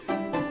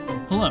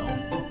Hello,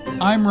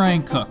 I'm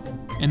Ryan Cook,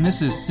 and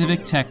this is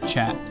Civic Tech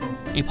Chat,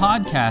 a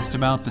podcast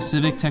about the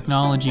civic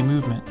technology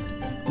movement.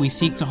 We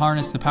seek to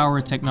harness the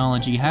power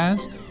technology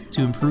has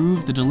to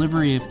improve the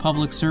delivery of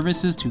public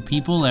services to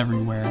people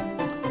everywhere.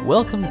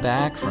 Welcome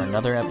back for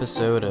another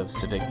episode of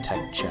Civic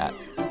Tech Chat.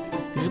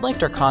 If you've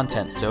liked our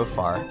content so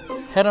far,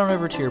 head on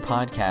over to your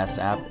podcast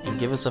app and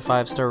give us a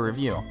 5-star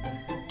review.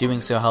 Doing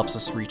so helps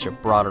us reach a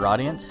broader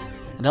audience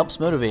and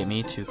helps motivate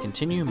me to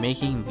continue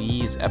making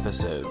these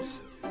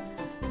episodes.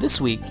 This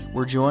week,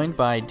 we're joined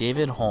by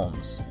David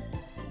Holmes,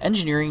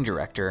 Engineering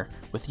Director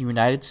with the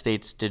United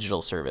States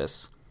Digital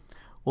Service.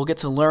 We'll get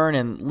to learn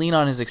and lean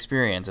on his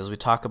experience as we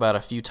talk about a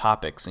few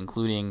topics,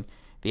 including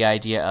the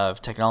idea of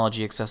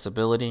technology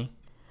accessibility,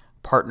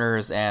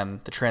 partners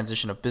and the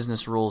transition of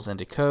business rules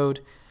into code,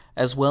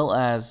 as well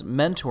as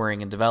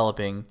mentoring and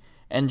developing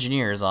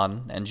engineers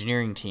on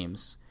engineering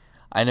teams.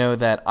 I know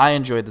that I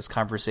enjoyed this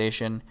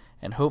conversation,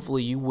 and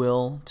hopefully you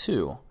will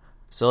too.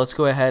 So let's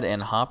go ahead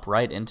and hop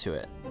right into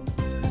it.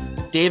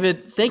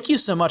 David, thank you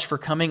so much for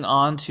coming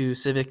on to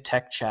Civic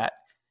Tech Chat.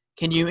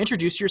 Can you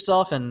introduce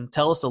yourself and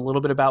tell us a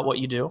little bit about what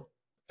you do?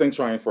 Thanks,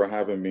 Ryan, for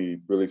having me.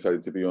 Really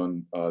excited to be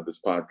on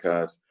this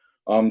podcast.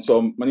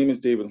 So my name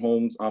is David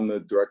Holmes. I'm the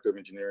Director of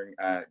Engineering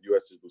at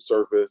U.S. Digital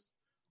Service.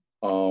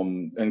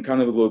 And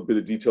kind of a little bit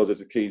of detail,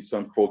 just in case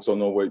some folks don't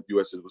know what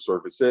U.S. Digital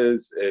Service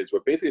is we're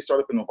basically a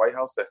startup in the White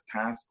House that's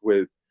tasked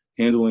with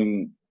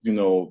handling,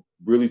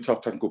 really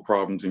tough technical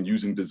problems and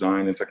using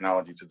design and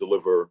technology to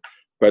deliver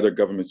better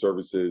government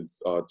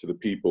services to the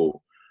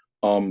people.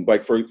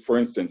 Like for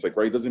instance,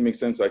 right, it doesn't make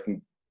sense I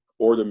can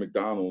order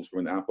McDonald's from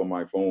an app on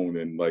my phone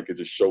and it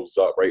just shows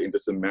up, right? And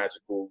just a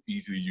magical,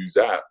 easy to use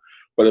app.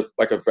 But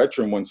if a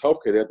veteran wants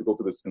healthcare, they have to go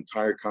through this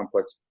entire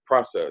complex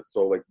process.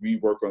 So we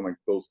work on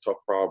those tough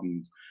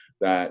problems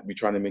that we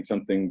try to make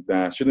something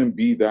that shouldn't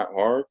be that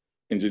hard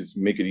and just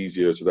make it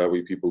easier so that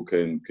way people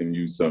can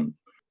use them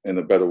in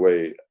a better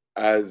way.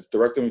 As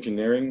Director of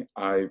Engineering,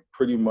 I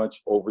pretty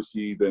much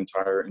oversee the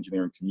entire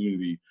engineering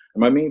community.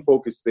 And my main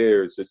focus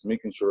there is just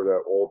making sure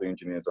that all the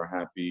engineers are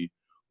happy,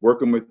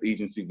 working with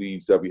agency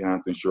leads that we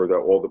have to ensure that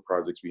all the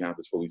projects we have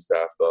is fully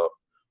staffed up.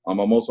 I'm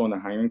also on the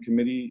hiring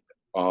committee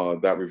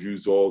that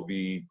reviews all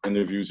the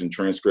interviews and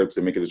transcripts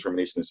and make a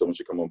determination if someone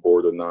should come on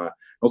board or not. I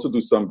also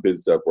do some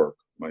biz dev work,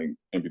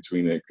 in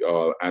between it,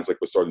 as we're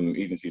starting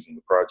new agencies and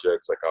the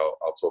projects.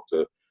 I'll talk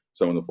to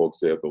some of the folks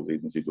there at those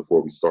agencies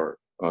before we start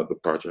the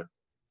project.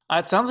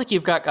 It sounds like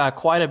you've got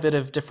quite a bit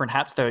of different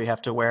hats there you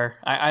have to wear.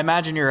 I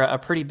imagine you're a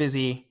pretty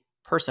busy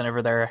person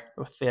over there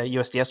with the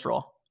USDS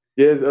role.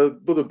 Yeah, a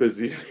little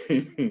busy.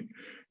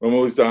 I'm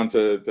always down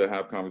to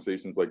have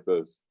conversations like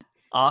this.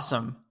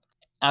 Awesome.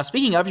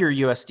 Speaking of your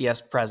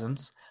USDS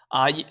presence,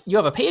 you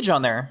have a page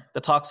on there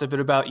that talks a bit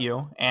about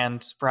you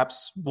and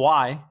perhaps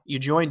why you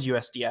joined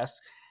USDS.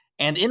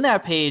 And in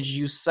that page,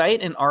 you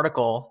cite an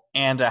article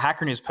and a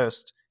Hacker News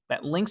post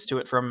that links to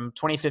it from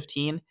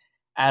 2015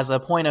 as a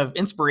point of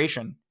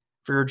inspiration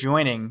for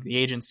joining the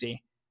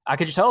agency.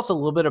 Could you tell us a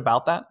little bit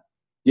about that?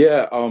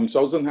 Yeah, so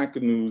I was on Hacker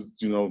News,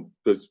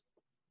 this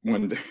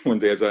one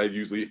day as I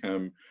usually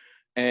am,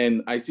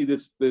 and I see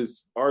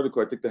this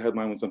article. I think the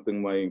headline was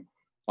something like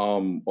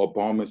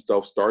Obama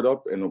stealth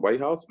startup in the White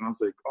House, and I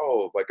was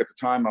like, at the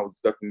time I was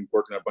definitely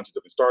working at a bunch of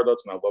different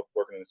startups, and I loved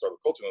working in the startup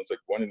culture. And I was like,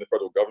 one in the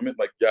federal government,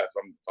 yes,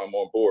 I'm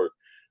on board.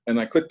 And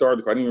I clicked the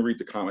article. I didn't even read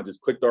the comment. I just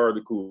clicked the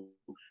article,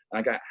 and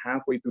I got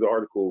halfway through the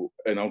article,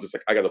 and I was just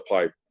like, I got to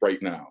apply right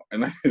now.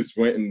 And I just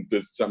went and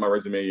just sent my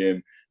resume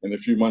in. In a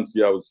few months,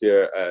 I was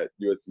here at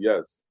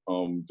USCS,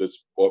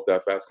 just off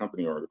that Fast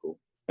Company article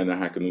and the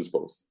Hacker News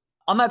post.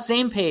 On that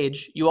same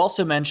page, you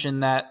also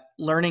mentioned that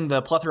learning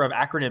the plethora of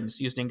acronyms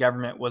used in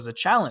government was a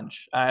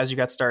challenge as you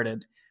got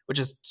started, which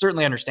is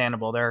certainly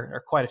understandable. There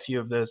are quite a few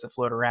of those that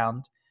float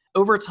around.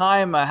 Over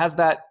time, has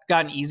that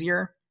gotten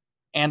easier?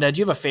 And do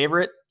you have a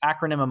favorite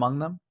acronym among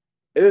them?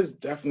 It has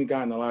definitely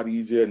gotten a lot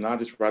easier, not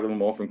just rattling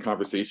them off in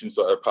conversation,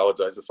 so I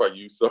apologize if I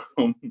use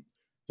some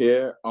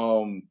here. I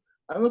don't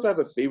know if I have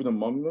a favorite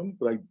among them,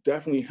 but I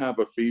definitely have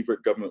a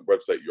favorite government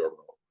website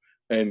URL.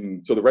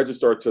 And so the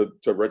register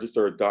to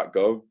register a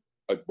 .gov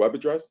web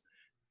address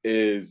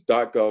is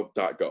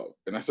 .gov.gov.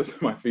 And that's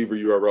just my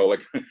favorite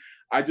URL.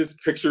 I just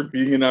picture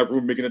being in that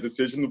room making a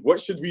decision. What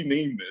should we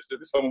name this?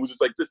 And someone was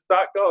just just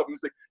 .gov. And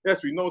it's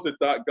yes, we know it's a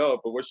 .gov,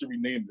 but what should we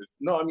name this?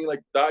 No, I mean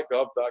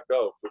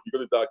 .gov.gov. If you go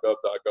to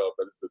 .gov.gov,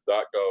 that is the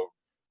 .gov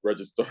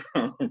register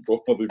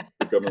for all the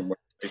government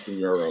websites and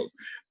URLs.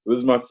 So this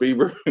is my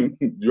favorite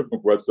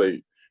government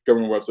website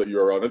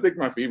URL. And I think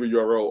my favorite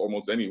URL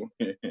almost anyway.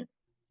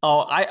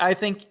 Oh, I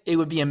think it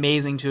would be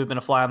amazing to have been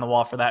a fly on the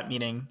wall for that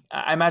meeting.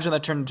 I imagine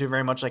that turned into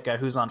very much like a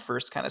who's on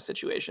first kind of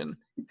situation.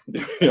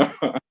 Yeah,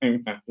 I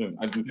imagine.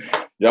 I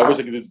wish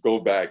I could just go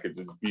back and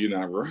just be in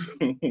that room.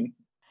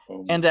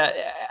 And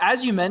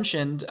as you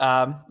mentioned,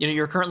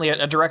 you're currently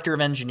a director of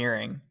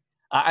engineering.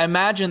 I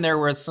imagine there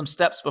was some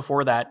steps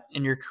before that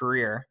in your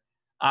career.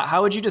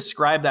 How would you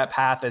describe that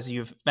path as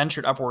you've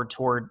ventured upward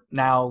toward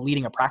now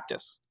leading a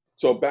practice?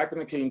 So back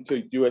when I came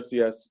to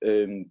USCS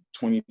in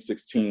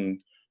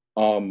 2016,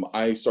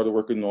 I started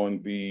working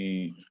on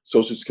the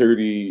Social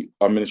Security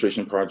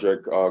Administration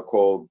project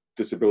called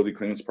Disability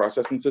Claims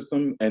Processing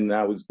System, and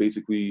that was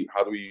basically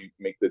how do we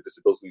make the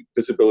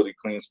disability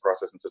claims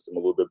processing system a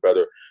little bit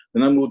better.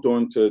 Then I moved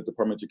on to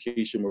Department of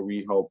Education, where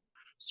we help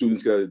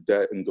students get out of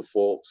debt and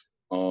default,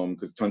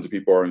 because tons of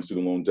people are in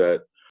student loan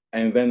debt.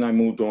 And then I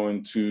moved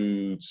on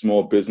to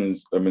Small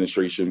Business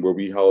Administration, where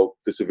we help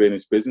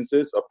disadvantaged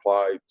businesses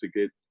apply to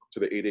get to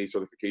the 8A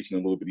certification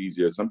a little bit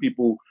easier. Some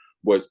people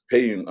was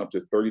paying up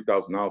to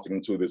 $30,000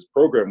 into this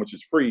program, which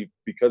is free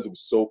because it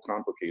was so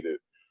complicated.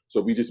 So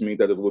we just made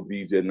that a little bit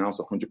easier. Now it's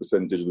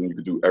 100% digital, and you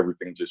could do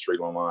everything just straight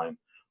online.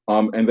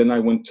 And then I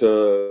went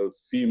to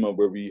FEMA,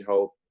 where we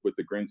help with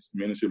the grants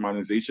ministry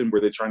modernization,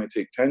 where they're trying to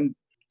take 10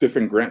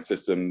 different grant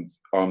systems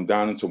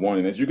down into one.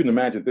 And as you can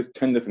imagine, there's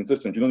 10 different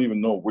systems. You don't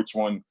even know which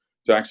one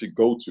to actually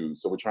go to.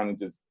 So we're trying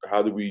to just,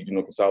 how do we,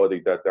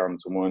 consolidate that down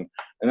into one?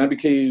 And I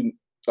became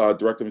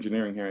Director of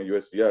Engineering here at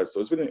USCS. So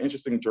it's been an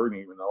interesting journey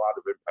and a lot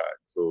of impact.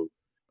 So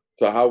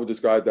how I would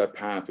describe that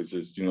path is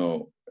just,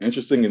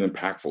 interesting and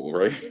impactful,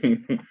 right?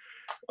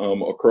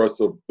 Across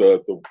the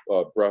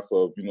breadth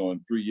of,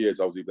 in 3 years,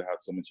 I was able to have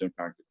so much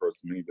impact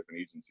across many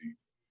different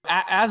agencies.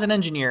 As an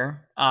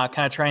engineer,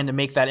 kind of trying to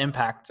make that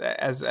impact,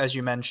 as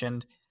you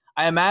mentioned,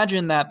 I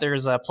imagine that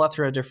there's a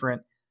plethora of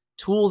different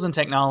tools and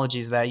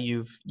technologies that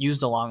you've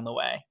used along the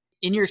way.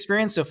 In your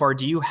experience so far,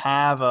 do you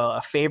have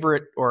a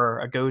favorite or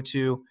a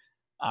go-to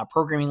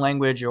programming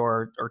language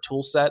or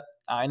tool set?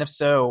 And if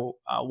so,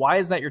 why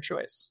is that your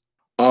choice?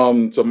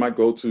 So my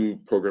go-to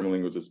programming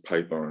language is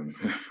Python.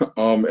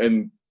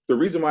 And the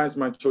reason why it's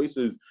my choice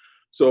is,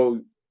 so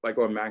like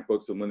on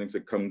MacBooks and Linux,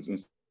 it comes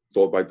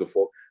installed by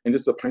default. And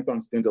just a Python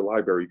standard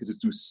library, you could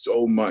just do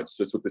so much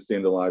just with the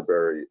standard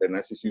library. And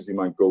that's just usually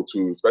my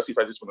go-to, especially if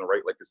I just want to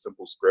write like a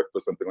simple script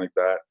or something like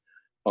that.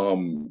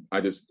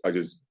 I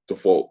just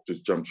default,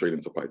 just jump straight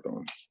into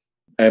Python.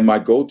 And my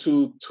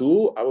go-to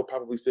tool, I would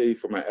probably say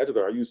for my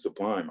editor, I use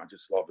Sublime. I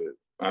just love it.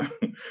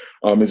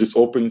 It just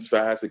opens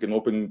fast. It can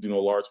open,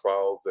 large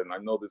files. And I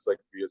know there's like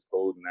VS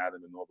Code and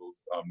Atom and all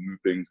those new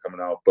things coming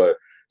out, but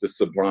just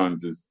Sublime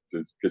just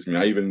gets me.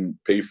 I even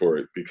pay for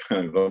it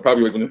because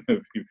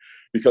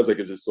because like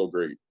it's just so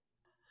great.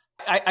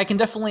 I can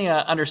definitely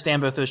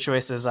understand both those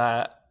choices.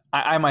 I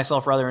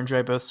myself rather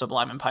enjoy both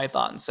Sublime and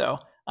Python, so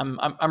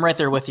I'm right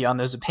there with you on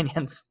those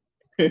opinions.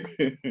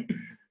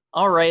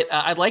 All right,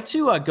 I'd like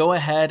to go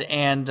ahead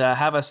and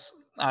have us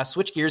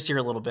switch gears here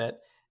a little bit.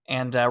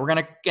 And we're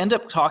going to end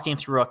up talking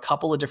through a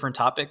couple of different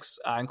topics,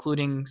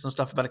 including some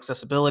stuff about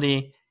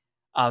accessibility,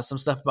 some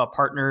stuff about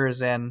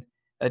partners and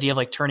the idea of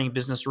like turning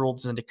business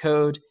rules into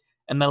code,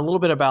 and then a little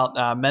bit about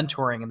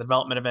mentoring and the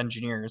development of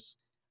engineers.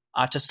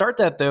 To start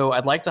that, though,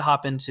 I'd like to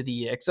hop into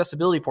the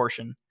accessibility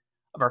portion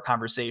of our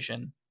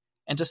conversation.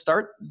 And to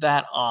start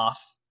that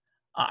off,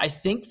 I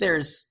think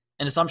there's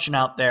an assumption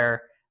out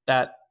there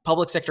that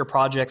public sector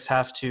projects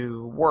have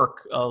to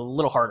work a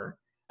little harder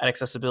at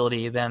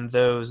accessibility than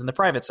those in the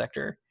private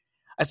sector.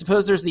 I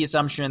suppose there's the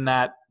assumption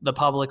that the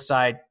public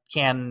side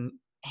can't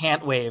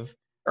hand wave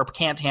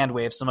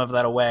some of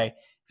that away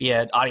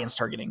via audience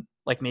targeting,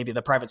 like maybe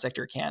the private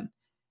sector can.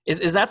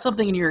 Is that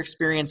something in your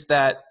experience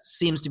that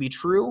seems to be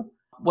true?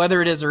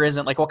 Whether it is or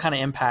isn't, like what kind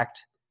of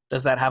impact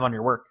does that have on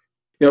your work?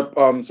 Yep.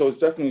 So it's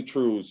definitely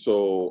true.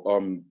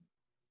 So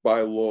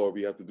by law,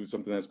 we have to do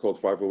something that's called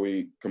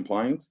 508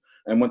 compliance.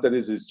 And what that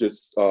is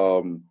just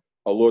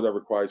a law that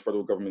requires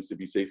federal governments to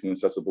be safe and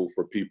accessible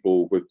for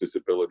people with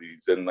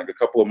disabilities. And like a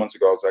couple of months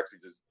ago, I was actually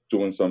just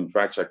doing some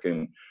fact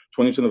checking.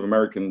 20% of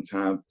Americans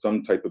have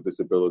some type of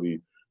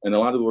disability. And a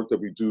lot of the work that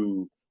we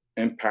do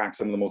impacts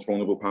some of the most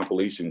vulnerable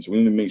populations. We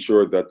need to make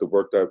sure that the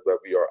work that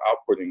we are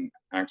outputting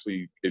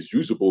actually is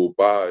usable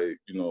by,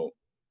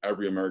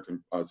 every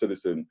American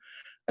citizen.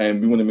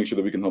 And we want to make sure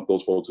that we can help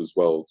those folks as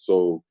well.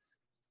 So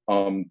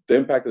the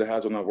impact that it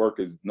has on our work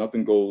is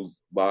nothing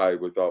goes by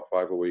without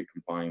 508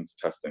 compliance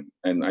testing.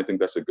 And I think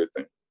that's a good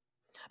thing.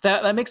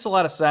 That makes a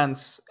lot of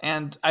sense.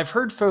 And I've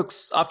heard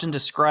folks often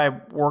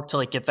describe work to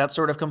like get that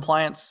sort of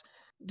compliance.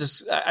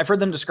 I've heard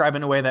them describe it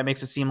in a way that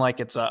makes it seem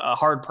like it's a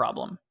hard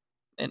problem,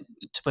 and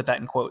to put that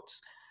in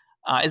quotes.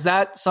 Is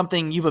that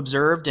something you've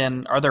observed,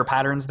 and are there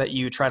patterns that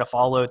you try to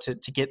follow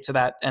to get to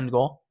that end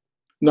goal?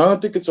 No, I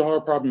don't think it's a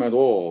hard problem at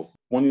all.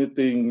 One of the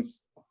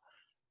things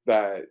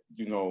that,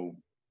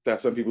 that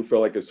some people feel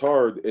like it's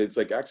hard, it's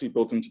like actually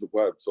built into the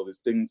web. So there's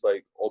things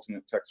like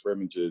alternate text for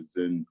images,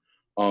 and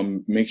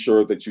make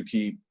sure that you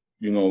keep,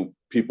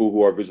 people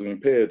who are visually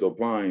impaired or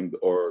blind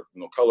or,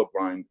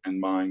 colorblind in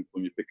mind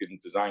when you're picking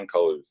design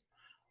colors.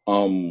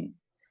 And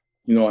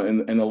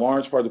a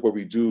large part of what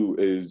we do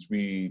is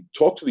we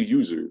talk to the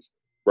users,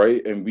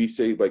 right? And we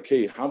say like,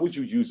 hey, how would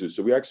you use this?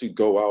 So we actually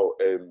go out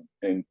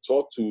and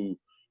talk to,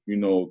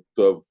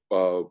 the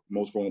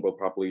most vulnerable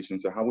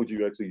populations. So how would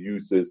you actually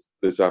use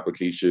this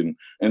application?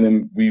 And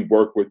then we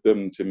work with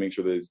them to make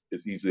sure that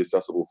it's easily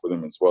accessible for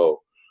them as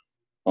well.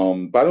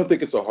 But I don't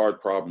think it's a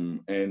hard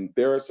problem. And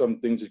there are some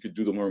things you could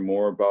do to learn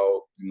more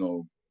about,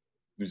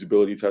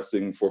 usability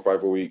testing for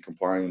 508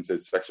 compliance at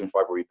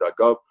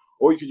section508.gov,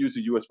 or you could use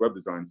the US Web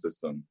Design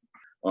System.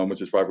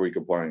 which is 508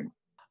 compliant.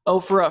 Oh,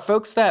 for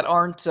folks that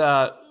aren't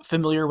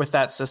familiar with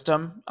that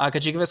system,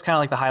 could you give us kind of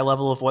like the high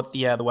level of what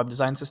the web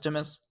design system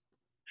is?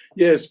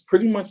 Yeah, it's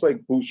pretty much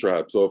like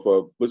Bootstrap. So if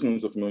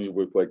listeners are familiar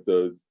with like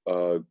the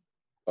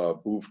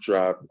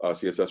Bootstrap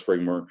CSS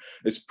framework,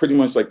 it's pretty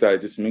much like that.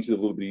 It just makes it a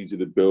little bit easier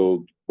to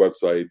build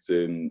websites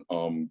and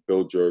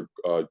build your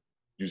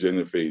user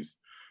interface.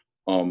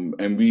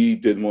 And we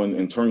did one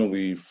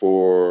internally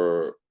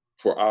for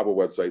our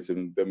websites,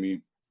 and then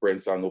we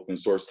branched out and open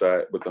source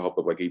that with the help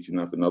of like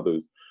 18F and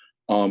others,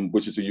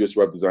 which is a US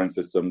web design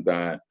system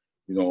that,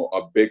 you know,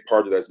 a big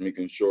part of that is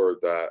making sure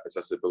that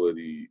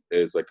accessibility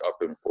is like up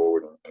and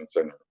forward and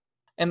center.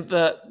 And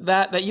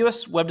that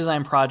US web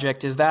design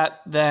project, is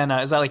that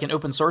like an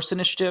open source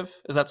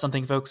initiative? Is that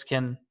something folks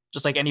can,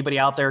 just like anybody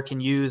out there, can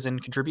use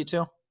and contribute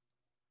to?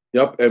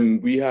 Yep,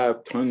 and we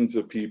have tons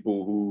of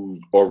people who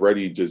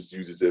already just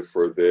uses it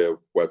for their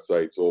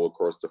websites all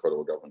across the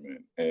federal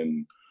government.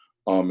 And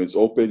it's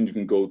open. You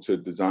can go to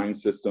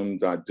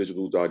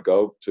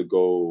designsystem.digital.gov to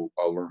go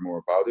learn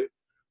more about it.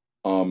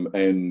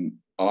 And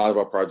a lot of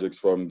our projects,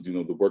 from, you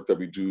know, the work that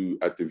we do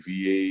at the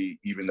VA,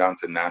 even down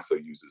to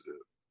NASA, uses it.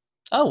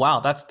 Oh wow,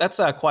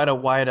 that's quite a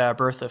wide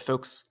berth of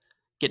folks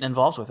getting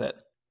involved with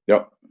it.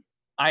 Yep.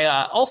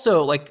 I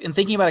also, like, in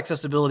thinking about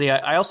accessibility,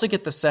 I also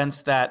get the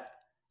sense that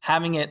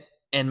having it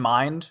in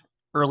mind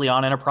early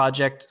on in a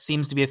project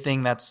seems to be a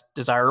thing that's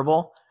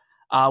desirable.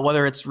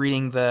 Whether it's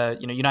reading the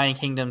United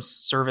Kingdom's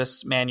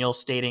service manual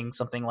stating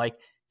something like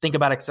 "think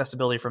about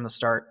accessibility from the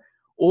start,"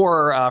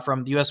 or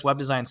from the U.S. web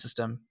design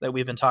system that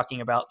we've been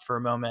talking about for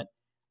a moment,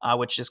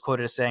 which is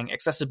quoted as saying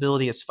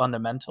accessibility is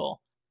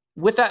fundamental.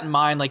 With that in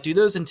mind, like, do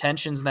those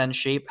intentions then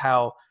shape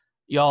how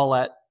y'all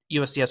at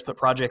USDS put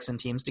projects and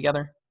teams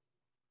together?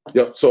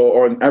 Yep.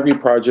 So on every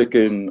project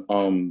and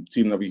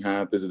team that we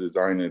have, there's a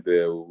designer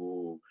there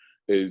who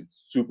is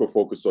super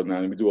focused on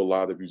that, and we do a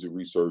lot of user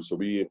research, so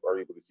we are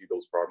able to see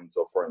those problems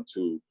up front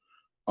too.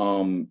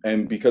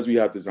 And because we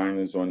have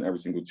designers on every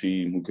single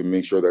team who can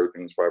make sure that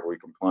everything's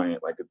 508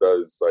 compliant, like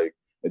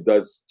it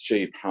does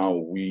shape how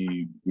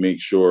we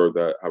make sure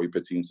that how we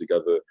put teams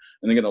together.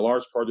 And again, a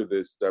large part of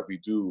this that we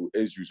do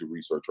is user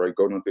research, right?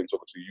 Going on things,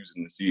 talking to users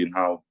and seeing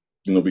how,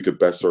 you know, we could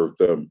best serve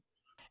them.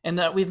 And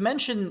we've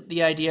mentioned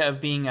the idea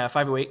of being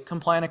 508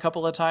 compliant a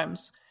couple of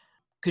times.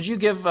 Could you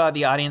give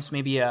the audience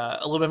maybe a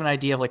little bit of an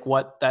idea of like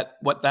what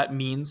that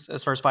means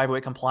as far as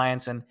 508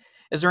 compliance? And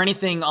is there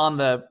anything on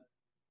the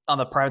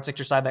private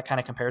sector side that kind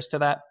of compares to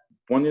that?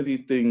 One of the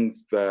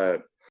things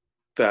that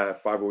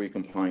 508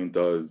 compliant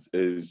does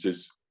is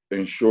just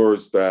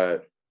ensures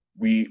that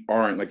we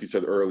aren't, like you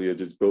said earlier,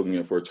 just building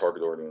it for a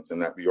target audience,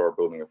 and that we are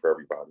building it for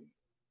everybody.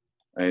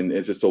 And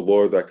it's just a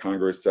law that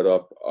Congress set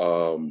up,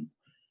 I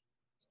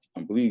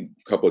believe,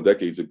 a couple of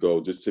decades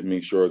ago, just to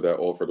make sure that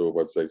all federal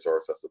websites are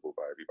accessible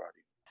by everybody.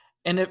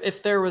 And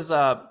if there was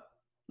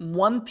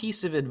one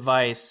piece of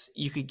advice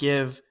you could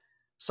give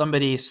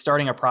somebody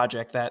starting a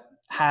project that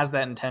has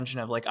that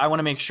intention of like, I want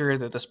to make sure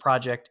that this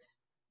project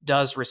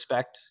does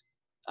respect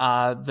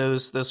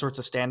those sorts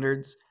of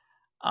standards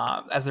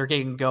as they're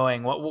getting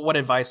going, what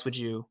advice would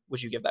you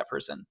give that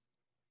person?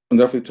 I'll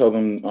definitely tell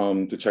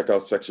them to check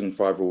out section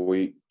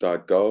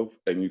 508.gov,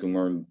 and you can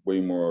learn way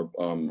more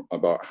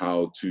about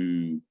how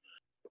to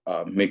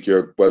make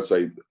your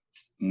website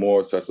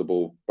more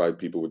accessible by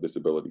people with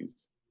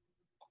disabilities.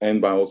 And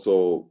by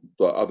also,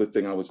 the other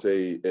thing I would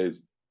say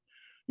is,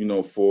 you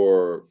know,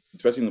 for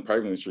especially in the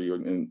private industry or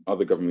in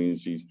other government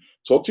agencies,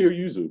 talk to your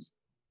users.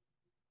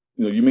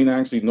 You know, you may not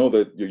actually know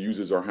that your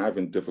users are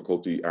having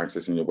difficulty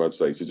accessing your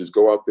website. So just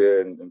go out there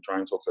and try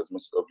and talk to as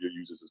much of your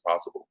users as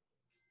possible.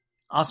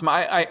 Awesome.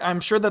 I'm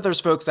sure that there's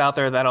folks out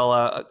there that'll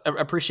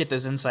appreciate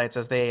those insights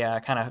as they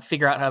kind of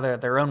figure out how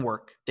their own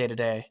work day to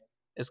day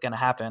is going to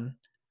happen.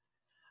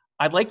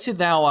 I'd like to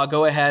now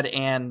go ahead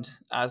and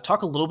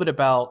talk a little bit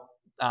about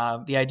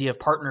the idea of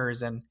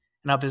partners and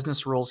how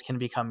business rules can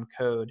become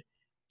code.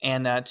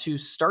 And to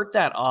start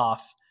that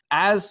off,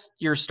 as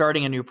you're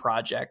starting a new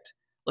project,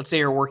 let's say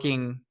you're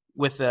working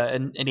with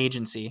an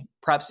agency,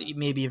 perhaps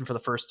maybe even for the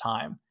first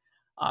time,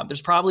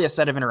 there's probably a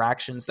set of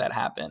interactions that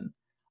happen.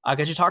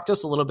 Could you talk to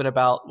us a little bit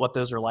about what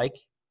those are like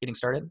getting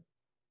started?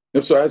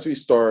 Yep. So as we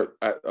start,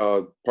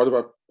 part of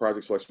our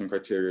project selection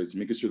criteria is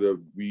making sure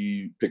that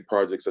we pick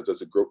projects that does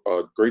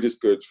the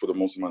greatest good for the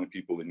most amount of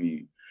people in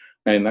need.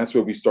 And that's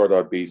where we start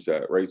our base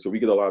at, right? So we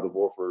get a lot of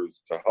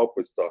offers to help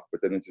with stuff,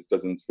 but then it just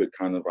doesn't fit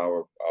kind of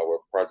our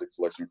project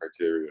selection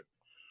criteria.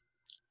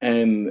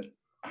 And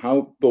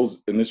how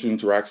those initial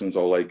interactions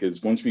are like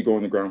is once we go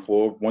on the ground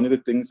floor, one of the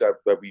things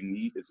that we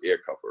need is air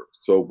cover.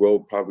 So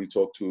we'll probably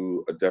talk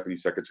to a deputy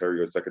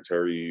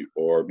secretary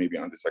or maybe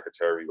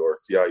undersecretary or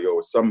CIO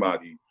or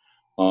somebody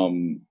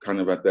kind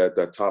of at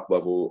that top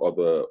level of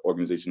the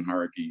organization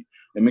hierarchy,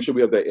 and make sure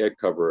we have that air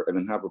cover, and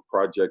then have a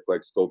project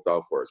like scoped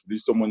out for us. We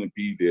just don't want to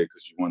be there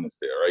because you want us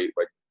there, right?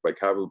 Like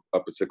have a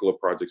particular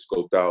project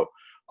scoped out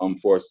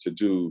for us to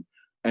do.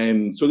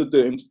 And so that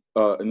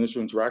the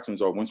initial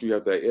interactions are, once we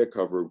have that air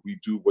cover, we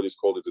do what is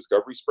called a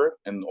discovery sprint.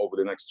 And over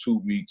the next 2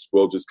 weeks,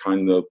 we'll just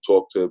kind of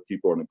talk to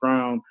people on the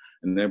ground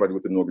and everybody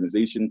within the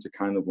organization to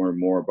kind of learn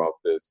more about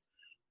this.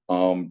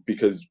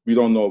 Because we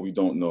don't know what we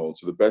don't know.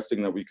 So the best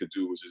thing that we could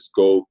do is just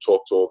go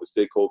talk to all the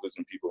stakeholders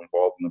and people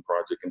involved in the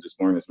project and just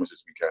learn as much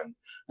as we can.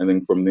 And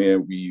then from there,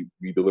 we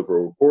deliver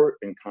a report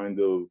and kind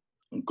of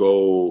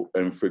go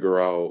and figure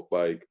out,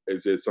 like,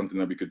 is it something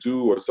that we could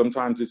do? Or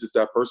sometimes it's just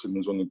that person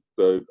who's on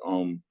the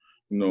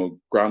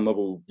ground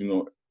level,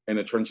 in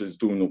the trenches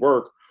doing the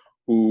work,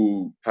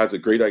 who has a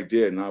great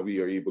idea. And now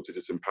we are able to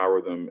just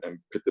empower them and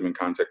put them in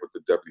contact with the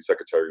deputy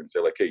secretary and say,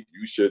 like, hey,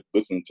 you should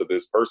listen to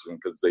this person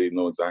because they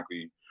know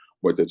exactly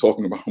what they're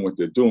talking about and what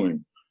they're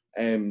doing.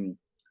 And,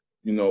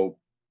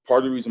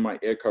 part of the reason my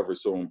air cover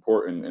is so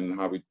important and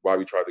why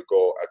we try to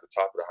go at the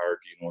top of the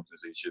hierarchy in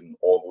organization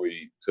all the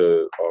way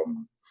to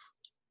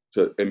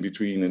in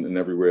between and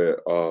everywhere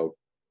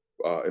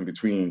in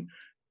between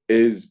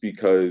is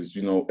because,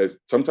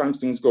 sometimes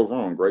things go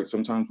wrong, right?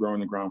 Sometimes we're on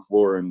the ground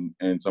floor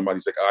and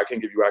somebody's like, I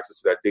can't give you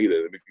access to that data.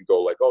 And we can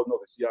go like, oh, no,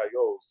 the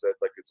CIO said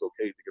like it's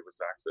okay to give us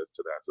access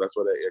to that. So that's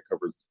why that air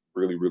cover is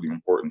really, really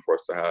important for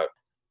us to have.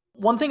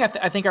 One thing I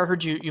think I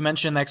heard you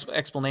mention the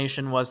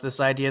explanation was this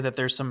idea that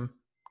there's some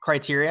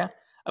criteria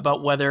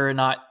about whether or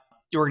not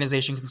the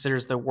organization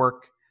considers the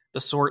work the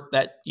sort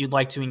that you'd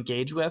like to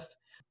engage with.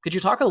 Could you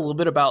talk a little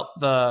bit about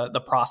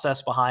the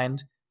process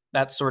behind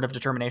that sort of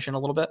determination a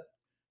little bit?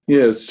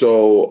 Yeah,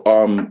 so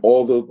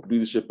all the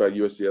leadership at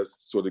USCS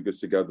sort of gets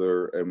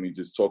together and we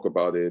just talk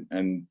about it.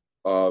 And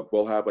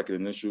we'll have like an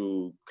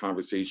initial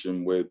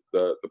conversation with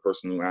the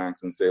person who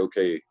asks and say,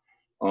 okay,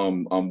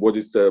 what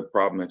is the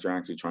problem that you're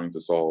actually trying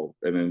to solve?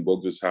 And then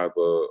we'll just have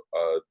a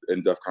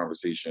in-depth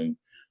conversation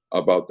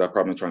about that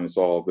problem you're trying to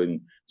solve.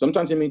 And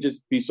sometimes it may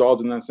just be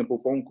solved in that simple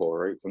phone call,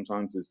 right?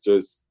 Sometimes it's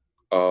just,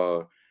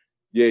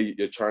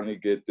 you're trying to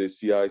get the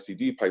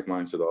CI/CD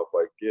pipeline set up,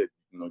 like,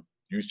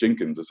 use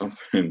Jenkins or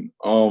something.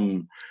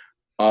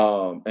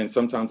 And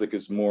sometimes it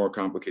gets more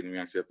complicated. We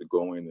actually have to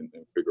go in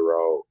and figure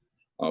out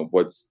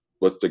what's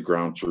the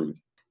ground truth.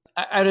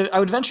 I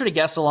would venture to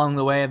guess along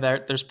the way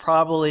that there's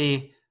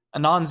probably a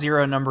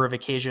non-zero number of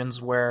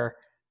occasions where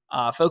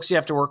folks you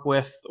have to work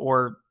with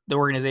or the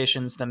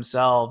organizations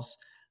themselves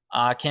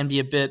can be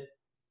a bit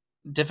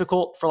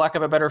difficult, for lack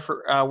of a better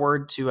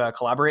word, to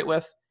collaborate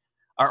with.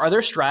 Are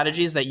there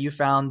strategies that you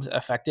found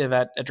effective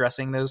at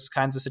addressing those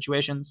kinds of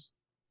situations?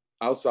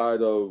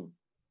 Outside of,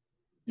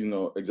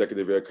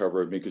 executive air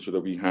cover, making sure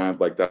that we have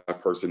like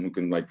that person who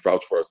can like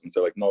vouch for us and say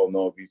like,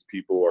 no, these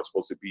people are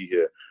supposed to be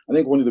here. I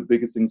think one of the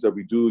biggest things that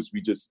we do is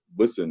we just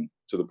listen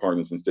to the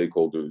partners and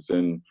stakeholders,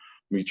 and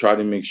we try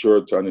to make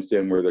sure to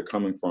understand where they're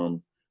coming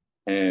from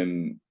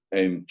and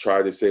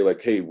try to say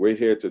like, hey, we're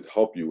here to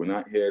help you. We're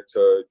not here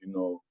to,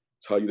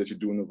 tell you that you're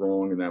doing it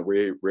wrong and that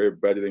we're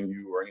better than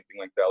you or anything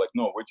like that. Like,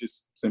 no, we're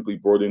just simply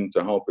brought in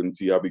to help and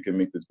see how we can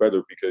make this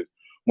better. Because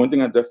one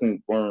thing I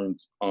definitely learned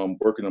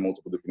working at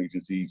multiple different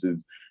agencies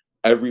is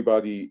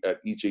everybody at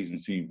each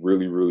agency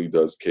really, really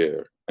does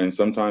care. And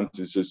sometimes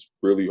it's just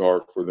really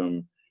hard for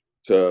them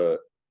to,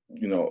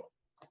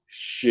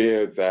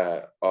 share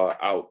that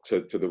out to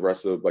the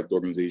rest of like the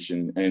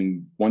organization.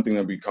 And one thing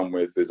that we come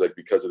with is like,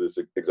 because of this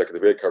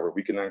executive air cover,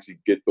 we can actually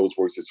get those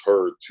voices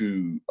heard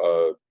to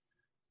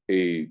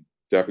a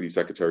deputy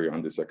secretary or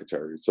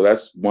undersecretary. So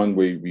that's one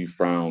way we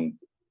found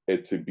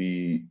it to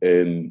be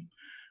to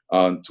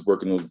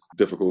work in those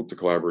difficult to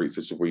collaborate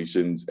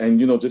situations. And,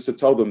 just to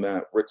tell them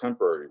that we're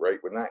temporary, right?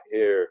 We're not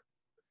here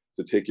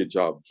to take your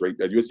jobs, right?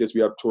 At USCS,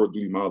 we have tour of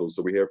duty models.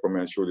 So we're here from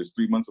as short as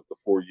 3 months up to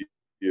 4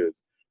 years.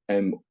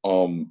 And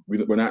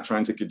we're not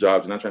trying to take your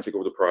jobs, we're not trying to take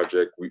over the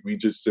project. We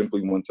just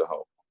simply want to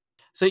help.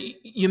 So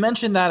you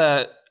mentioned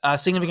that a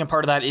significant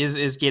part of that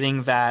is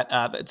getting that.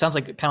 It sounds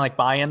like kind of like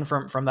buy-in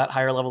from that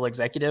higher level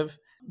executive.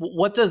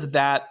 What does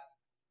that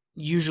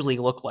usually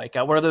look like?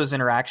 What are those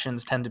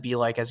interactions tend to be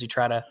like as you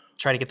try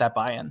to get that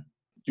buy-in?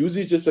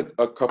 Usually just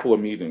a couple of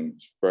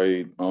meetings,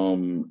 right?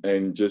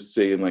 And just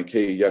saying like,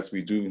 hey, yes,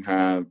 we do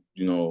have,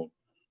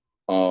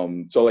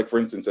 so like, for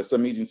instance, at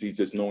some agencies,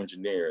 there's no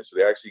engineers. So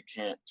they actually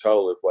can't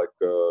tell if like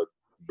a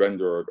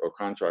vendor or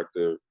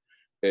contractor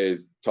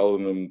is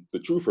telling them the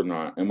truth or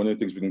not. And one of the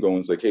things we can go and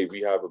is like, hey, we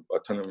have a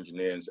ton of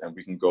engineers and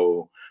we can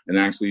go and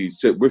actually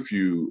sit with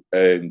you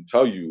and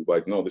tell you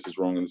like, no, this is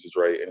wrong and this is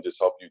right, and just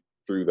help you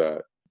through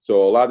that.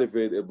 So a lot of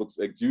it looks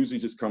like usually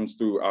just comes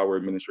through our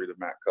administrative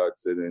Matt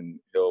Cutts, and then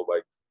he'll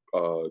like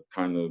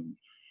kind of,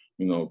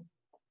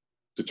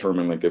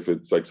 determine like if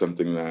it's like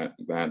something that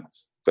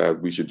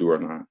we should do or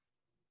not.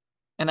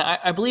 And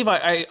I believe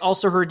I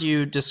also heard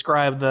you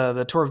describe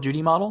the tour of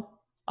duty model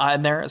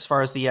in there, as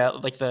far as the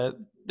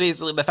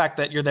basically the fact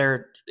that you're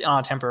there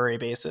on a temporary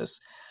basis.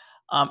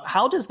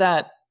 How does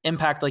that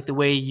impact like the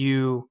way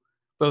you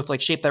both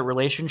like shape that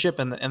relationship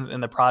and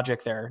the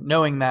project there,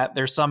 knowing that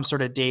there's some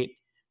sort of date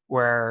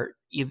where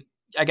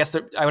I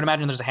would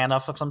imagine there's a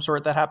handoff of some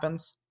sort that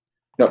happens?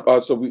 Yeah,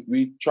 so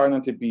we try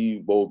not to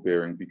be load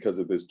bearing because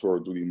of this tour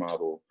of duty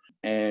model.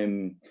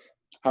 And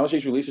how it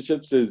shapes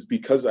relationships is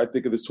because I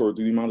think of this tour of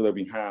duty model that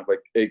we have, like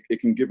it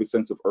can give a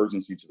sense of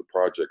urgency to the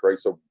project, right?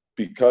 So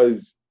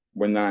because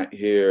we're not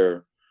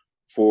here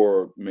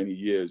for many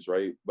years,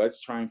 right?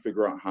 Let's try and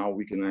figure out how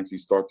we can actually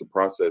start the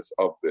process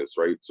of this,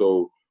 right?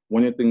 So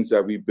one of the things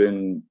that we've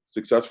been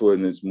successful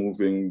in is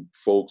moving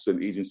folks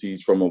and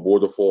agencies from a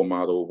waterfall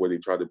model where they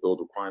try to build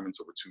requirements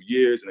over 2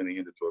 years and then they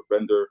hand it to a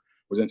vendor,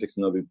 which then takes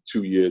another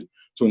 2 years,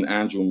 to an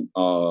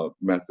agile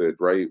method,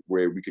 right?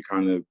 Where we could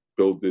kind of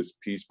build this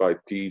piece by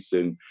piece.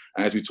 And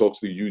as we talk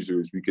to the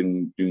users, we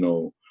can,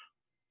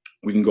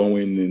 we can go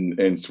in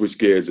and switch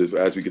gears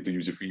as we get the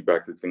user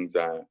feedback to things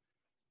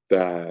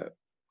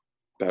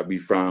that we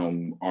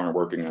found aren't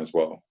working as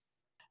well.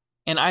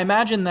 And I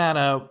imagine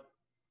that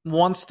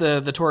once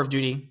the tour of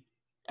duty,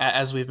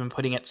 as we've been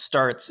putting it,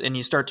 starts and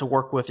you start to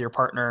work with your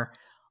partner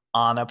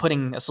on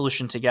putting a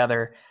solution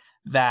together,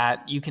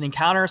 that you can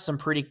encounter some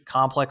pretty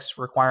complex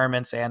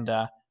requirements and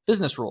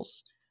business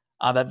rules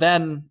that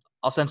then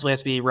ostensibly have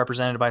to be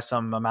represented by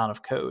some amount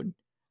of code.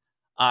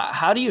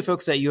 How do you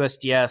folks at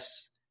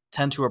USDS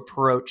tend to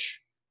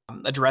approach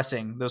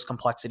addressing those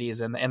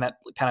complexities and that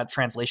kind of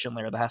translation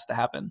layer that has to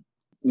happen?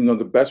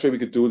 The best way we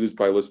could do it is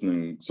by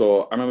listening.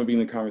 So I remember being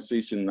in a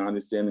conversation, not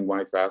understanding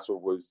why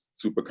FastForward was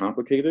super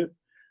complicated.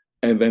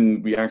 And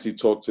then we actually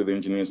talked to the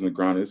engineers on the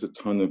ground. There's a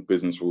ton of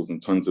business rules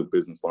and tons of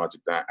business logic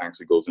that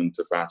actually goes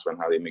into FastForward and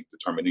how they make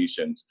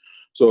determinations.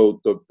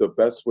 So the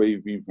best way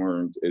we've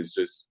learned is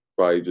just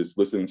by just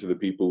listening to the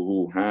people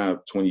who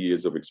have 20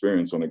 years of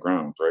experience on the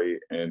ground, right?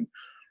 And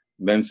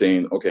then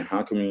saying, okay,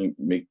 how can we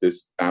make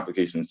this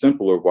application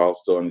simpler while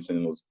still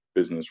understanding those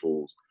business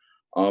rules?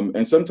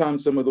 And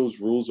sometimes some of those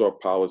rules are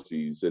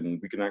policies, and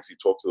we can actually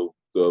talk to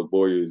the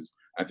lawyers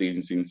at the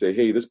agency and say,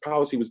 hey, this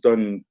policy was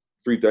done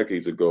 3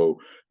 decades ago.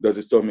 Does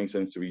it still make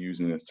sense to be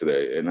using this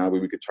today? And that way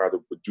we could try to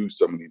reduce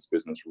some of these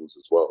business rules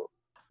as well.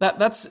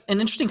 That's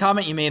an interesting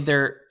comment you made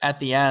there at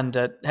the end.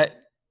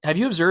 Have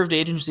you observed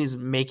agencies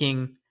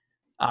making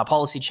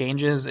policy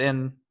changes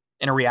in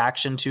a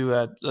reaction to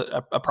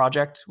a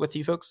project with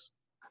you folks?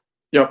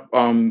 Yep.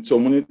 So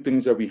one of the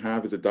things that we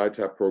have is a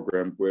DITAP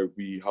program where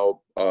we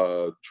help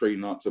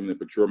train up some of the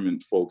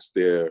procurement folks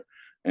there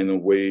in a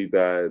way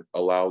that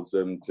allows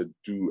them to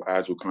do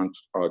agile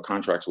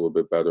contracts a little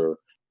bit better.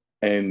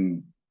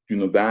 And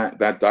that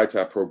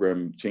DITAP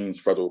program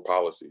changed federal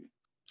policy.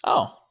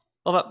 Oh,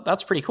 well,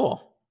 that's pretty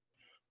cool.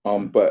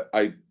 But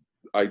I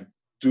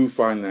do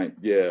find that,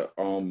 yeah.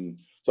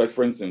 So like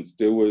for instance,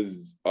 there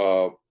was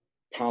a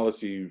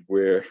policy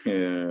where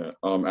at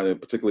a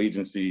particular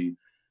agency,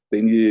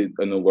 they needed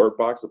an alert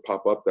box to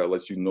pop up that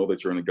lets you know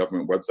that you're on a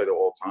government website at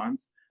all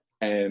times.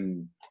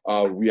 And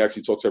we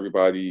actually talked to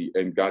everybody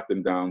and got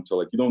them down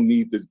to you don't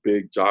need this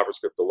big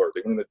JavaScript alert.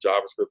 They wanted a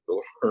JavaScript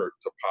alert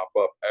to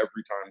pop up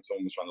every time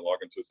someone was trying to log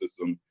into a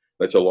system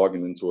that you're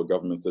logging into a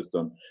government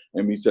system.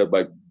 And we said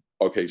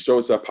okay, show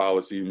us that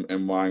policy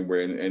and mine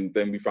where, and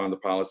then we found the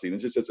policy and it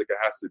just says it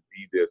has to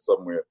be there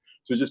somewhere.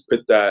 So just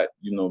put that,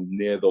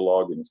 near the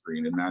login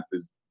screen and not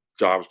this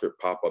JavaScript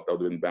pop up that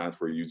would have been bad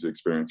for a user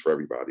experience for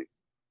everybody.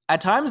 At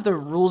times, the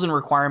rules and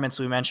requirements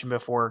we mentioned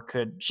before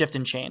could shift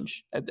and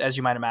change, as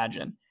you might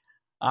imagine.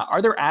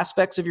 Are there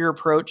aspects of your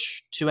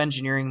approach to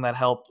engineering that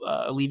help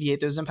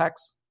alleviate those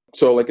impacts?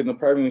 So in the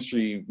private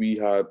industry, we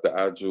have the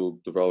agile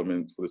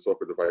development for the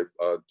software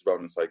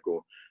development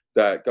cycle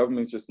that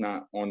government's just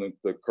not on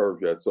the curve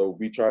yet. So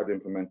we try to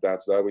implement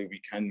that so that way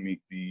we can make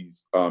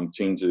these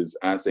changes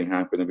as they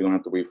happen and we don't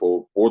have to wait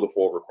for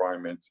waterfall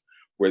requirements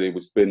where they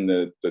would spend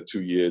the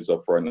 2 years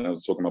up front, and I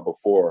was talking about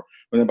before.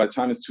 But then by the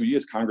time it's 2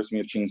 years, Congress may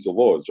have changed the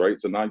laws, right?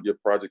 So now your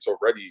project's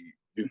already,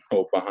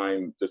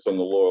 behind just on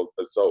the law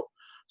itself.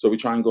 So we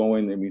try and go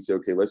in and we say,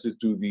 okay, let's just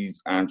do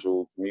these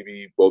agile.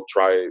 Maybe we'll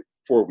try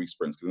 4-week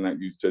sprints because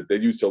they're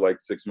used to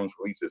 6 month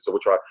releases. So we'll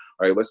try, all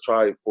right, let's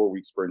try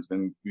 4-week sprints.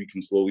 Then we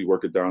can slowly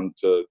work it down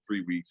to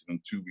 3 weeks and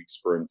 2-week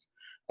sprints.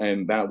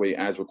 And that way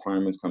agile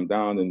requirements come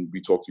down and we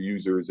talk to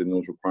users and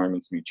those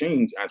requirements may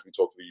change as we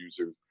talk to the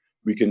users.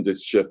 We can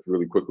just shift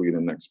really quickly in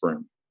the next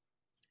sprint.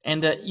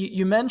 And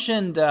you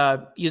mentioned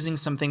using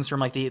some things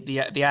from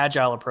the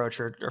agile approach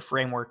or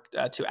framework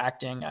to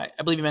acting. I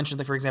believe you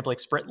mentioned, for example,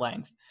 sprint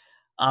length.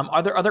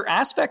 Are there other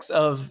aspects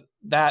of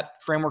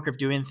that framework of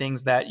doing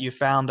things that you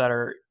found that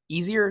are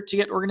easier to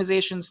get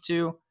organizations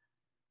to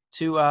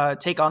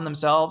take on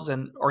themselves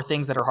or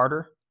things that are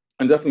harder?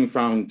 I definitely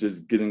found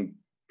just getting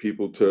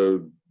people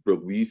to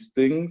release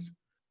things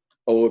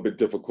a little bit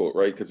difficult,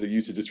 right? Because they're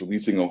used to just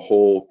releasing a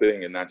whole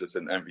thing and not just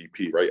an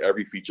MVP, right?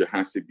 Every feature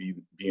has to be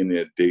in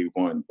there day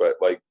one. But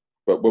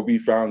what we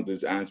found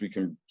is as we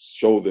can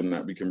show them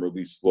that we can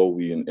release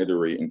slowly and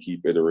iterate and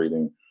keep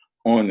iterating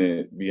on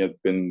it, we have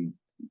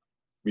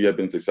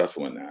been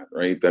successful in that,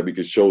 right? That we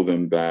could show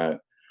them that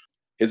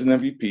it's an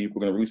MVP.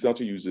 We're going to release it out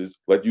to users.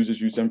 Let users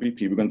use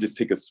MVP. We're going to just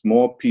take a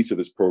small piece of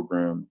this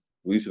program,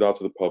 release it out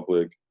to the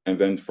public, and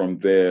then from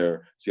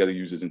there, see how the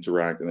users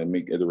interact and then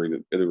make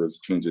iterative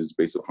changes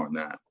based upon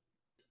that.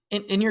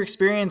 In your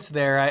experience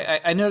there,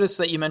 I noticed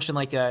that you mentioned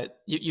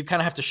you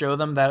kind of have to show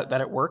them that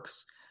it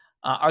works.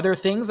 Are there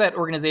things that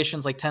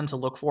organizations like tend to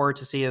look for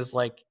to see as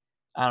like,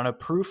 I don't know,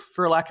 proof,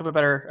 for lack of a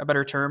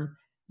better term,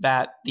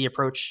 that the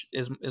approach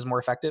is more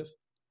effective?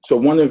 So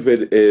one of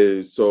it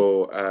is,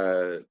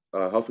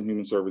 Health and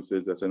Human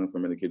Services, that's Center for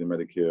Medicaid and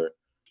Medicare,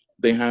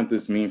 they have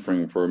this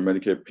mainframe for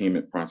Medicare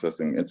payment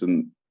processing. It's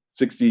a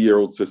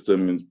 60-year-old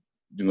system, and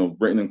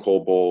written in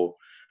COBOL,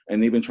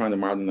 and they've been trying to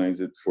modernize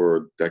it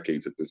for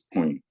decades at this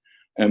point.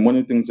 And one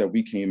of the things that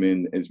we came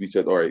in is we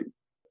said, all right,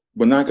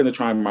 we're not going to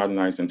try and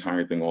modernize the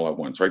entire thing all at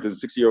once, right?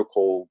 There's a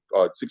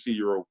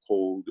 60-year-old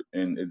code,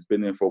 and it's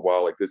been there for a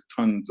while. Like there's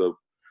tons of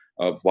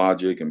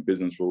logic and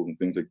business rules and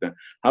things like that.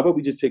 How about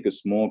we just take a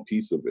small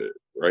piece of it,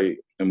 right,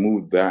 and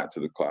move that to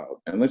the cloud,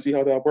 and let's see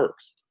how that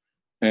works.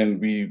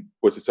 And we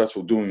were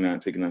successful doing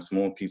that, taking that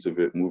small piece of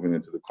it, moving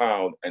it to the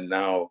cloud, and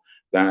now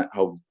that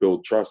helps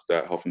build trust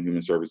at Health and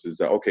Human Services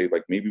that, okay,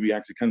 like maybe we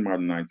actually can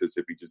modernize this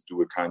if we just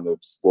do it kind of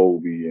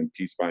slowly and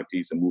piece by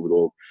piece and move it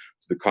all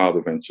to the cloud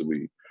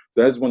eventually.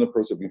 So that's one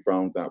approach that we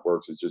found that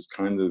works, is just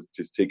kind of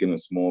just taking a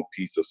small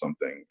piece of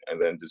something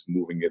and then just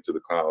moving it to the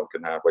cloud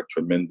can have like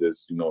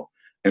tremendous,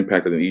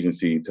 impact on an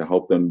agency to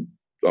help them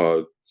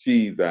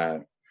see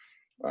that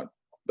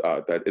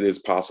that it is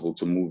possible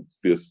to move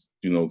this,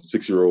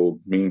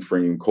 6-year-old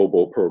mainframe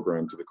COBOL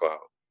program to the cloud.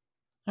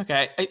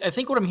 Okay. I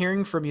think what I'm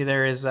hearing from you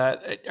there is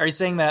that, are you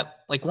saying that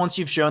like once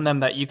you've shown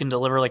them that you can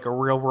deliver like a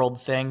real world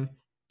thing,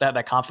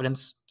 that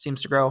confidence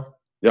seems to grow?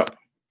 Yeah.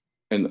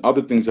 And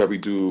other things that we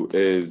do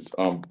is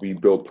we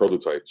build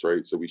prototypes,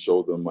 right? So we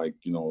show them like,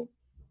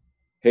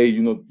 hey,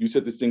 you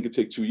said this thing could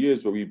take 2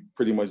 years, but we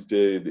pretty much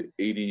did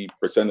 80%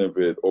 of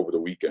it over the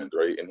weekend,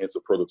 right? And here's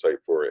a prototype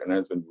for it. And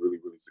that's been really,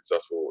 really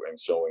successful in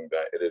showing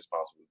that it is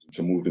possible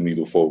to move the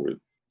needle forward.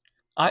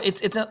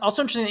 It's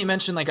also interesting that you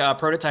mentioned like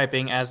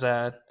prototyping as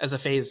a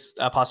phase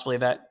possibly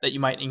that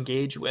you might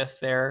engage with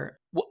there.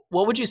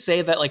 What would you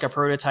say that like a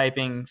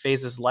prototyping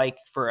phase is like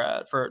for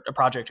a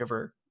project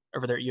over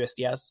there at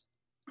USDS?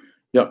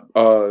 Yeah.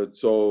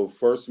 So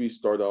first we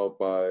start out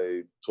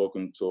by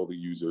talking to all the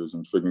users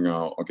and figuring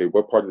out, okay,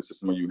 what part of the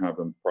system are you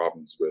having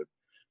problems with?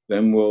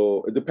 Then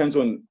it depends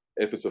on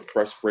if it's a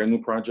fresh, brand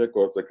new project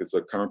or it's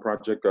a current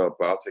project, but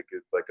I'll take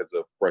it like it's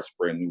a fresh,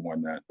 brand new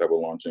one that we're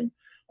launching.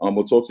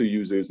 We'll talk to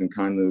users and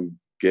kind of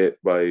get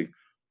like,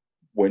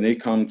 when they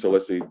come to,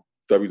 let's say,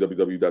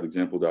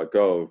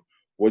 www.example.gov,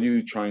 what are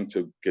you trying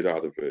to get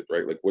out of it,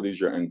 right? Like, what is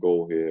your end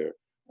goal here?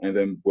 And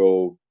then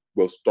we'll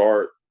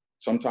start.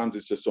 Sometimes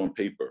it's just on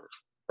paper,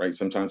 right?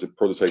 Sometimes a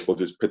prototype will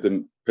just put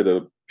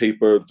a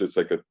paper, just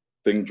like a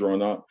thing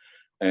drawn up,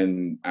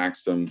 and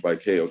ask them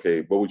like, hey,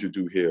 okay, what would you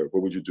do here?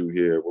 What would you do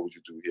here? What would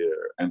you do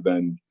here? And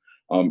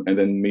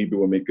then maybe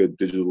we'll make a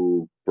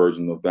digital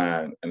version of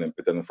that and then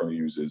put that in front of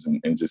users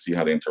and just see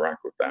how they interact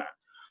with that.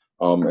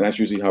 And that's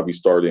usually how we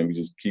start, and we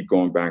just keep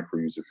going back for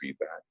user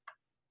feedback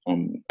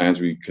as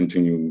we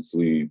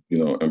continuously,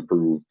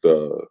 improve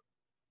the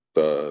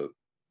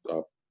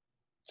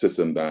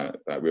system that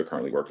we're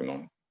currently working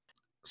on.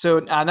 So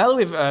now that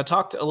we've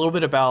talked a little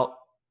bit about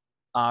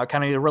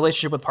kind of your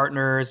relationship with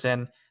partners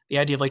and the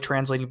idea of like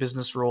translating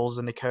business rules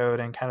into code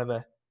and kind of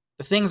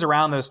the things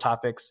around those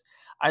topics,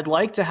 I'd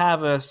like to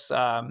have us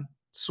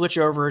switch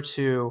over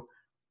to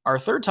our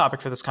third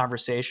topic for this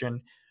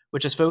conversation,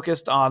 which is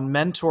focused on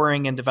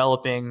mentoring and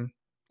developing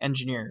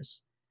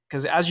engineers.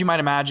 Because as you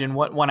might imagine,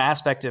 one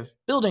aspect of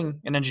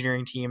building an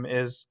engineering team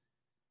is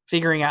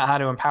figuring out how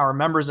to empower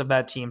members of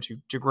that team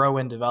to grow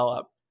and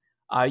develop.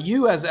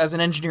 You as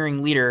an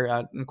engineering leader,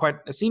 and quite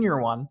a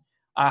senior one,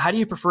 how do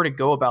you prefer to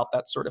go about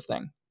that sort of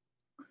thing?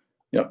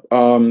 Yep.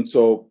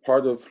 So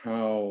part of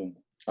how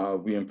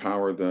we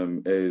empower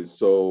them is,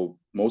 so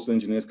most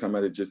engineers come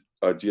at just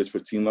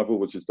GS15 level,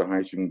 which is the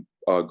highest you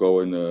can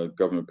go in the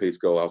government pay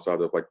scale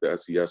outside of like the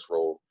SES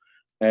role.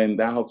 And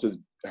that helps us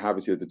have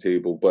a seat at the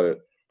table. But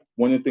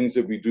one of the things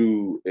that we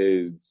do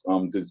is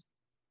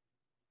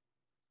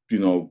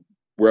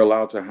we're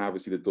allowed to have a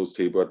seat at those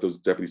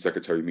deputy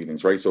secretary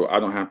meetings, right? So I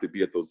don't have to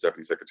be at those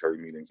deputy secretary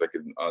meetings like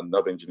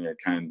another engineer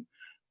can.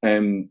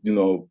 And,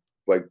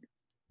 like,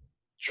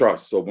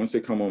 trust. So once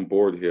they come on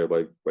board here,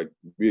 like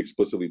we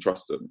explicitly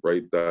trust them,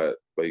 right? That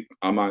like,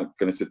 I'm not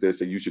going to sit there and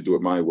say, you should do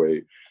it my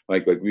way.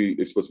 Like we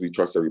explicitly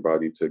trust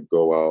everybody to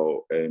go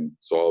out and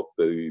solve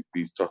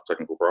these tough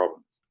technical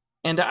problems.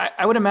 And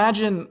I would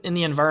imagine in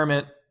the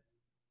environment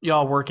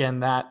y'all work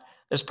in that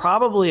there's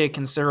probably a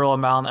considerable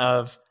amount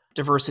of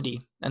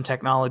diversity and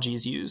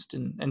technologies used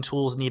and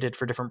tools needed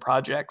for different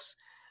projects.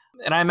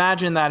 And I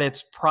imagine that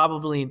it's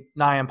probably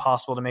nigh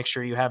impossible to make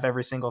sure you have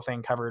every single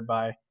thing covered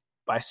by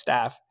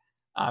staff,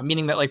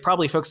 meaning that like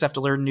probably folks have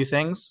to learn new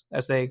things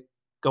as they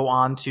go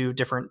on to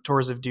different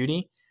tours of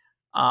duty.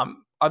 Are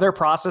there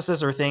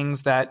processes or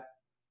things that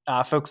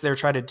folks there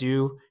try to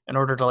do in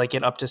order to like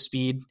get up to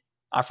speed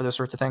for those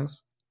sorts of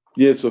things?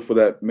 Yeah, so for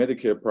that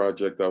Medicare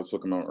project I was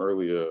talking about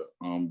earlier,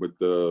 with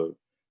the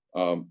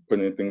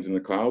putting things in the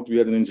cloud, we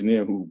had an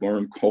engineer who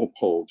learned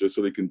COBOL just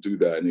so they can do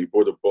that, and he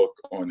bought a book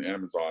on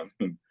Amazon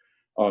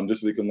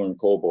just so they can learn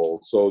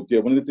COBOL. So yeah,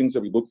 one of the things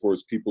that we look for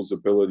is people's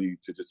ability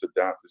to just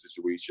adapt to the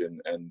situation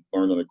and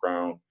learn on the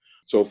ground.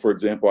 So for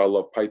example, I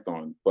love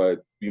Python,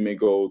 but you may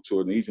go to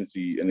an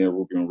agency and they're a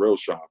Ruby on Rails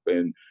shop,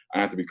 and I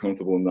have to be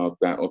comfortable enough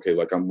that, okay,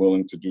 like I'm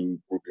willing to do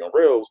Ruby on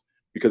Rails,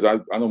 because I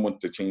don't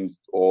want to change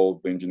all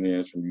the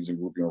engineers from using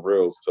Ruby on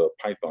Rails to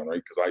Python,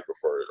 right? Because I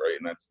prefer it, right?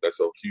 And that's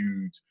a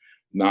huge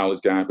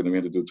knowledge gap, and then we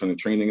have to do a ton of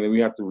training, and then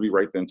we have to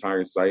rewrite the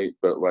entire site.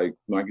 But like,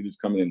 I can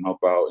just come in and help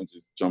out and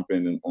just jump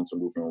in and on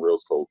some Ruby on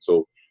Rails code.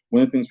 So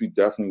one of the things we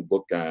definitely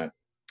look at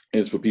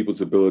is for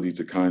people's ability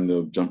to kind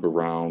of jump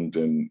around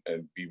and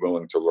be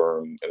willing to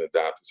learn and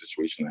adapt to the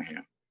situation at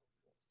hand.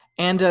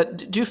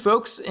 And do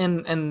folks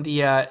in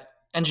the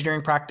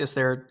engineering practice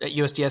there at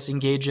USDS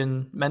engage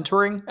in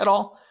mentoring at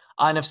all?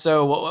 And if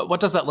so, what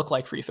does that look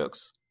like for you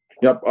folks?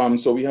 Yep.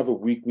 So we have a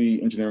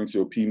weekly engineering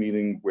COP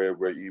meeting where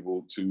we're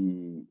able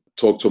to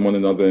talk to one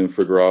another and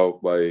figure out,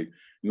 like,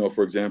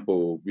 for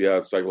example, we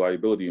have site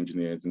reliability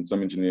engineers, and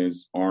some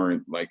engineers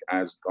aren't like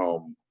as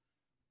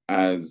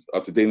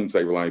up to date in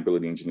site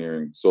reliability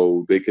engineering.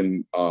 So they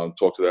can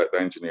talk to that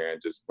engineer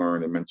and just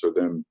learn and mentor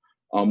them.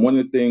 One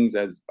of the things,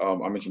 as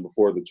I mentioned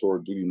before, the tour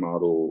of duty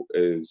model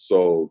is,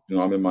 so,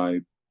 I'm in my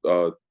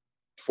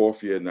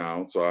fourth year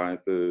now, so I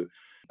have to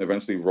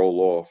eventually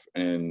roll off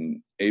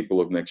in April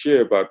of next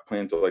year, but I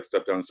plan to like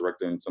step down as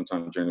director in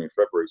sometime in January,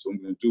 February. So what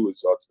I'm going to do is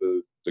talk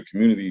to the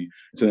community,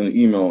 send an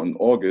email in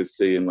August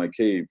saying like,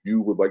 hey, if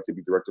you would like to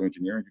be director of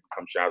engineering, you can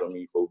come shadow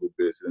me for a little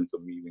bit, sit in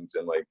some meetings,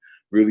 and like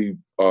really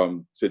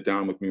sit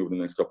down with me over the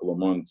next couple of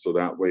months. So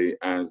that way,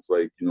 as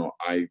like,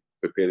 I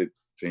prepare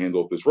to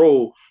handle this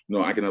role,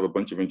 I can have a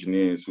bunch of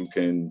engineers who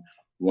can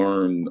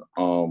learn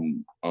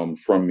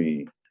from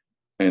me.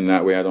 And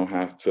that way I don't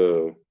have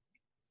to,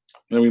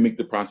 then we make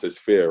the process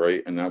fair,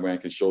 right? And that way I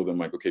can show them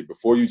like, okay,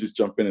 before you just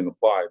jump in and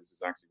apply, this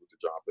is actually what the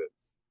job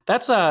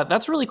is.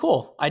 That's really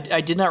cool. I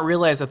did not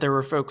realize that there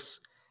were folks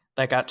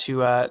that got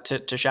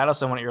to shadow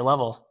someone at your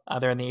level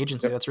there in the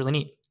agency. Yep. That's really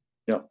neat.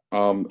 Yeah.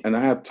 And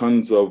I have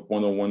tons of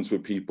one-on-ones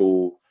with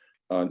people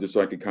just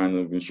so I can kind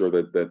of ensure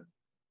that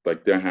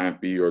like they're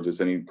happy, or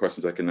just any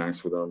questions I can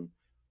ask for them.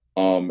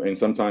 And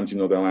sometimes,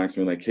 they'll ask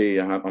me like, hey,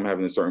 I'm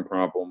having a certain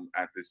problem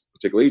at this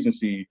particular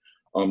agency.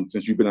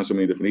 Since you've been on so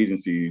many different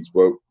agencies,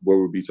 what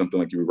would be something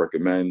like you would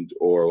recommend,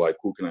 or like,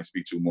 who can I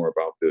speak to more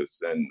about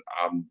this? And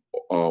I'm,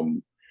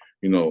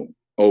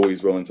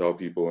 always willing to help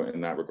people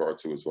in that regard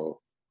too as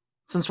well.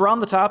 Since we're on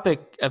the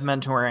topic of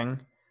mentoring,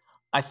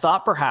 I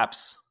thought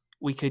perhaps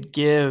we could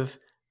give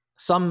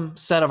some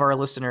set of our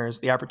listeners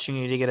the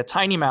opportunity to get a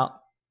tiny amount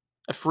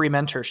of free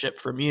mentorship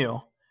from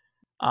you.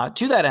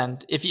 To that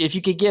end, if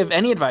you could give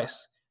any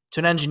advice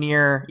to an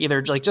engineer,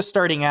 either like just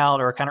starting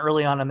out or kind of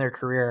early on in their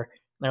career,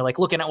 they're like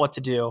looking at what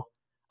to do,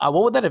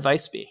 what would that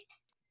advice be?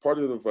 Part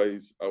of the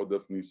advice I would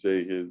definitely say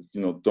is,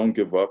 don't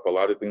give up. A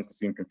lot of things can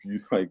seem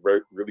confused, like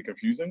really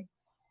confusing,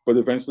 but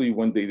eventually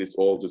one day it's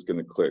all just going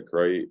to click,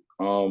 right?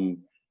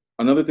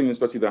 Another thing,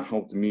 especially that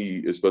helped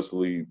me,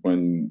 especially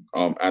when,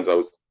 as I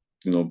was,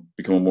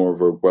 becoming more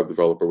of a web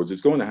developer, was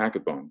just going to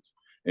hackathons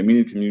and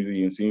meeting the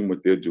community and seeing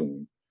what they're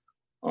doing.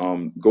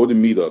 Go to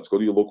meetups, go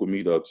to your local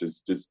meetups,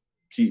 just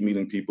keep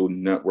meeting people,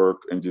 network,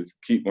 and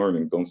just keep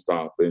learning. Don't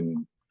stop.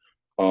 And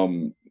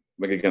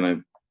like,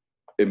 again,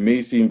 it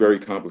may seem very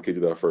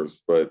complicated at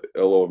first, but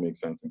it'll all make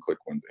sense and click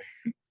one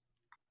day.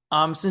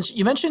 Since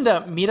you mentioned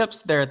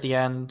meetups there at the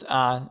end,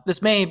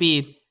 this may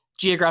be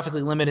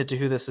geographically limited to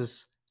who this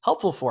is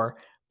helpful for,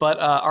 but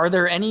are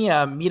there any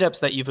meetups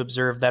that you've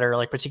observed that are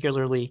like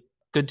particularly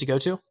good to go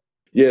to?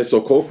 Yeah,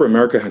 so Code for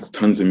America has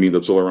tons of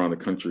meetups all around the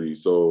country.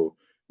 So,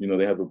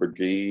 they have a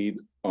brigade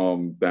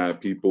that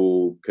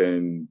people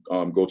can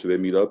go to their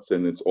meetups,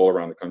 and it's all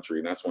around the country.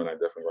 And that's one I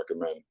definitely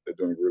recommend. They're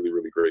doing really,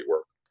 really great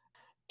work.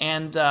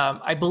 And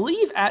I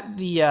believe at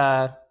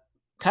the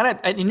kind of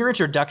in your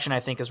introduction, I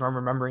think is where I'm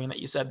remembering that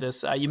you said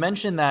this. You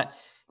mentioned that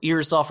you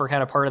yourself are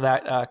kind of part of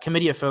that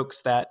committee of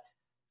folks that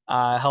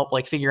help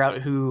like figure out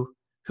who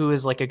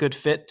is like a good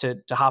fit to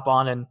hop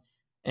on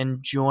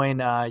and join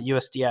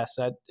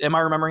USDS. Am I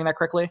remembering that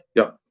correctly?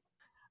 Yep.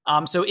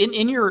 So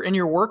in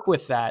your work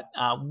with that,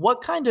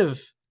 what kind of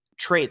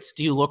traits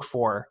do you look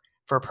for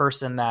a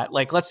person that,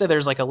 like, let's say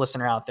there's like a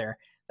listener out there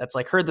that's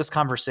like heard this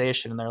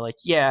conversation and they're like,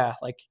 yeah,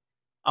 like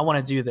I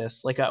want to do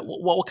this. Like,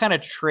 what kind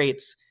of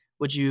traits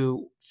would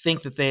you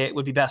think that they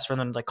would be best for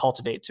them to like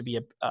cultivate to be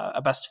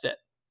a best fit?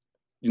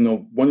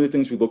 One of the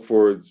things we look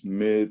for is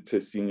mid to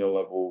senior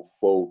level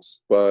folks,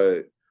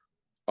 but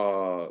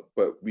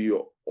we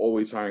are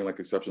always hiring like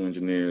exceptional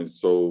engineers.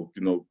 So,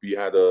 we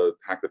had a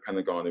Hack the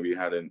Pentagon, and we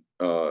had and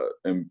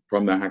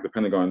from that Hack the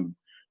Pentagon,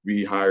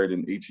 we hired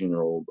an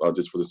 18-year-old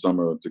just for the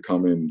summer to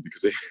come in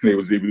because they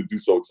was able to do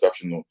so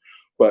exceptional.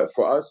 But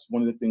for us,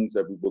 one of the things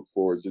that we look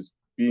for is just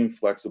being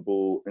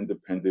flexible,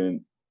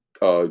 independent,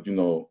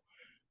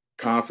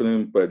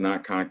 confident, but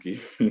not cocky,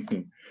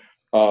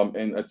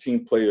 and a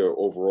team player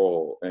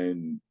overall.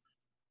 And,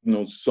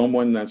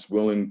 someone that's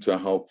willing to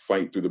help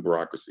fight through the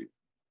bureaucracy.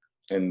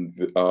 And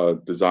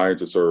desire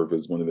to serve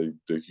is one of the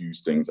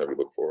huge things that we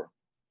look for.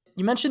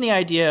 You mentioned the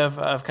idea of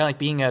kind of like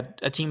being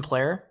a team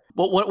player.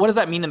 What does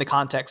that mean in the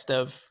context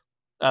of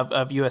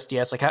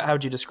USDS? Like, how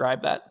would you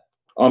describe that?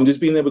 Just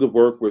being able to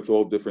work with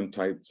all different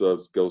types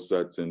of skill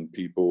sets and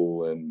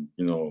people, and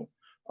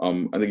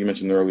I think you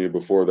mentioned earlier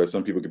before that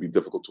some people could be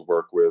difficult to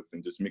work with,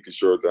 and just making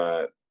sure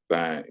that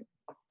that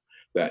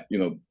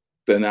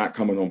they're not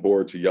coming on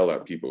board to yell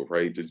at people,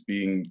 right? Just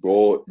being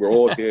we're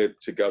all here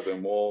together,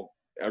 and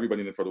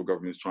everybody in the federal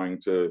government is trying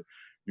to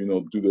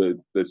do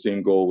the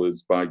same goal,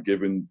 is by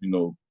giving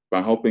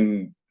by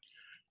helping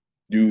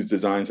use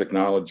design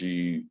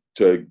technology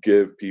to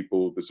give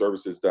people the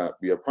services that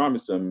we have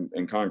promised them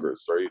in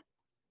Congress, right?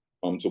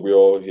 So we're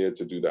all here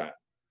to do that.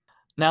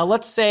 Now,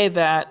 let's say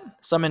that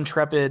some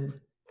intrepid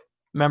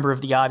member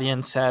of the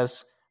audience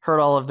has heard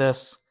all of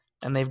this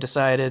and they've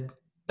decided,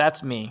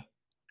 that's me.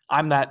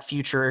 I'm that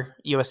future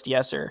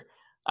USDSer.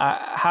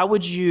 How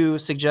would you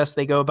suggest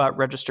they go about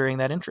registering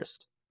that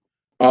interest?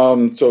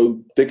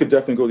 So they could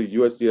definitely go to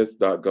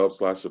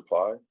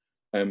usds.gov/apply.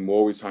 And we're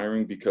always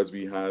hiring because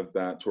we have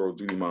that Toro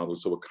duty model.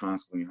 So we're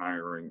constantly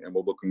hiring, and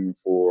we're looking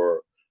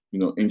for,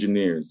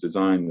 engineers,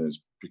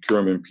 designers,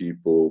 procurement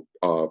people,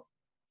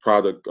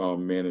 product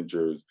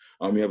managers.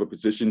 We have a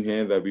position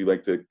here that we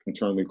like to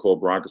internally call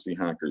bureaucracy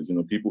hackers,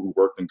 people who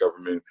worked in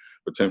government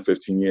for 10,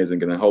 15 years and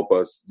going to help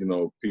us,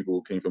 people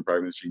who came from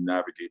private industry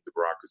navigate the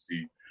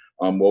bureaucracy.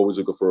 We're always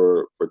looking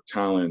for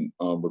talent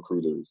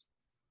recruiters.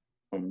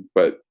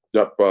 But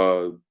yep,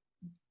 I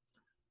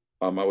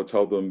would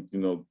tell them,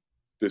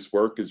 this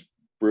work is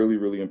really,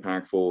 really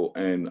impactful.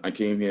 And I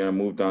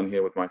moved down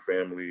here with my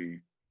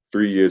family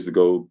 3 years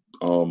ago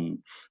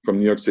from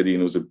New York City,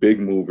 and it was a big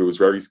move. It was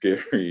very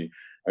scary.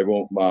 I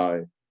won't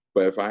lie.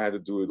 But if I had to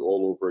do it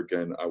all over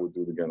again, I would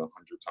do it again 100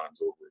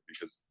 times over,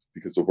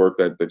 because the work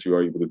that you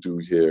are able to do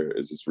here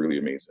is just really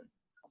amazing.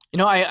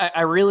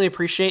 I really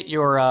appreciate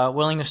your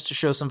willingness to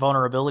show some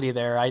vulnerability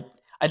there. I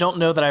don't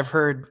know that I've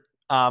heard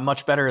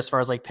much better as far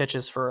as like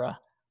pitches for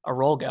a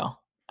role go.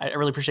 I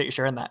really appreciate you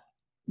sharing that.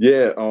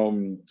 Yeah.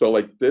 So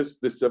like this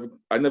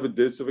I never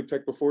did civic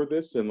tech before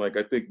this, and like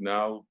I think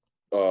now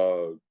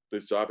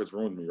this job has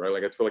ruined me, right?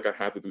 Like I feel like I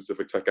have to do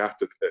civic tech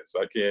after this.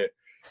 I can't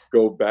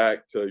go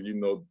back to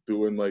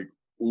doing like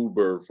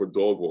Uber for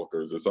dog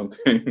walkers or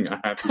something. I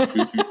have to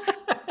do.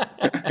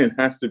 It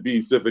has to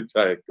be civic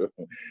tech,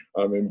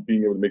 and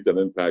being able to make that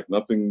impact.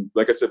 Nothing,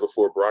 like I said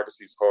before,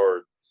 bureaucracy is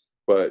hard,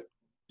 but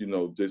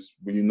just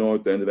when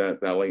at the end of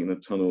that light in the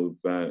tunnel,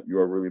 that you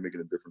are really making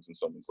a difference in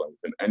someone's life.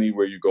 And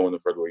anywhere you go in the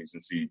federal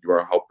agency, you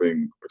are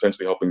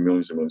potentially helping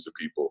millions and millions of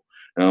people.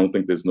 And I don't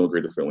think there's no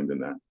greater feeling than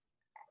that.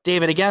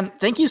 David, again,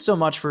 thank you so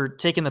much for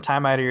taking the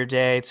time out of your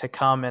day to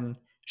come and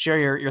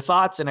share your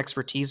thoughts and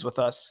expertise with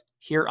us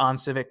here on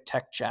Civic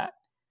Tech Chat.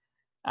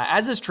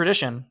 As is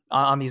tradition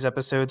on these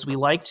episodes, we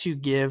like to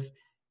give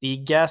the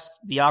guests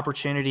the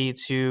opportunity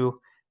to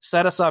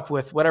set us up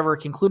with whatever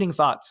concluding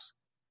thoughts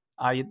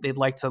they'd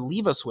like to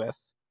leave us with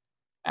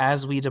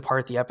as we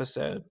depart the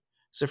episode.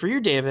 So for you,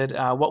 David,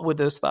 what would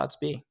those thoughts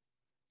be?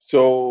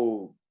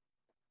 So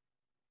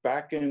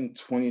back in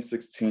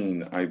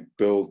 2016, I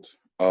built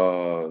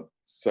a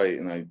site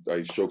and I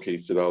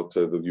showcased it out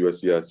to the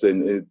USCIS,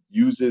 and it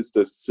uses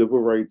the civil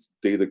rights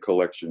data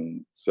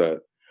collection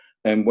set.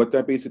 And what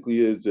that basically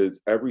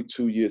is every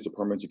 2 years, the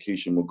Department of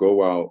Education will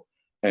go out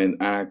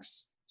and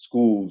ask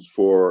schools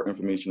for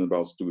information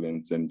about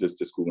students and just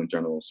the school in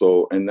general.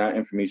 So, and that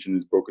information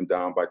is broken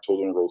down by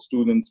total enrolled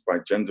students, by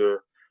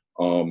gender,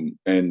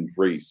 and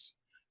race.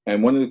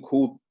 And one of the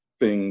cool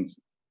things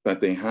that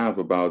they have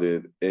about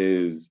it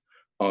is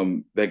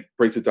that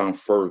breaks it down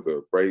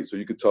further, right? So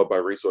you could tell by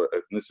race or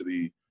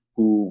ethnicity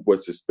who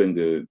was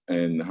suspended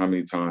and how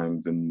many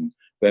times, and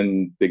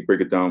then they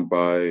break it down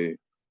by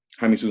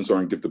how many students are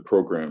in gifted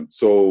programs.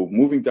 So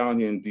moving down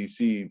here in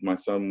DC, my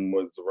son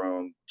was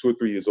around 2 or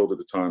 3 years old at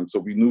the time. So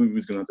we knew we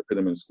was gonna have to put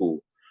him in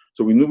school.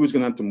 So we knew we was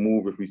gonna have to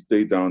move if we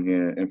stayed down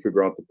here and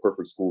figure out the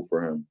perfect school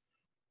for him.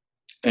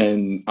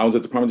 And I was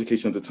at the Department of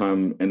Education at the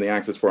time, and they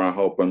asked us for our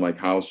help on like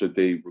how should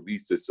they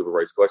release this civil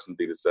rights collection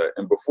data set.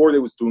 And before they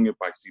was doing it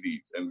by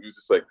CDs, and we was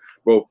just like,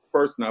 well,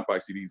 first not by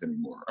CDs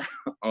anymore.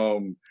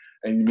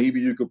 And maybe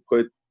you could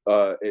put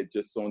it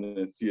just on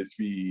a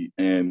CSV,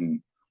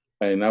 and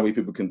that way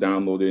people can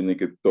download it and they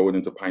could throw it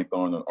into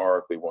Python or R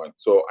if they want.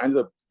 So I ended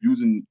up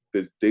using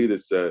this data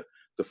set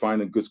to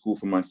find a good school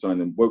for my son.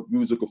 And what we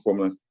was looking for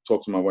when I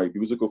talked to my wife, we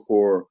was looking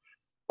for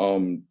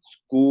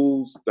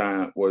schools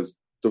that was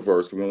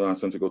diverse, because we wanted our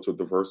son to go to a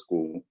diverse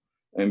school.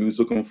 And we was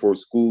looking for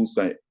schools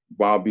that,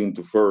 while being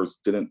diverse,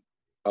 didn't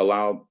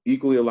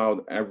equally allowed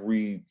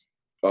every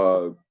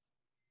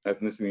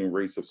ethnicity and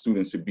race of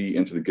students to be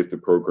into the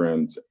gifted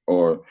programs,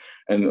 and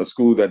a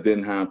school that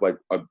didn't have like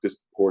a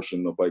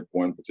disproportion of like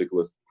one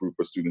particular group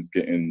of students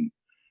getting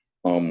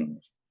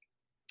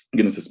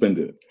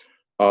suspended.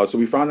 So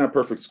we found that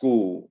perfect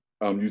school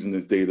using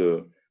this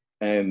data,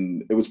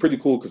 and it was pretty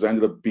cool because I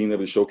ended up being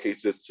able to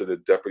showcase this to the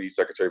Deputy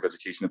Secretary of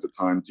Education at the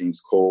time, James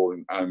Cole,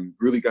 and I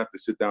really got to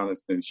sit down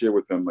and share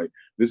with him, like,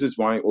 this is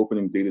why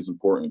opening data is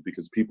important,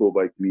 because people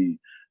like me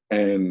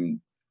and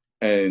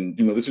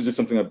this was just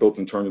something I built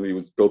internally. It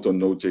was built on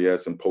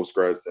Node.js and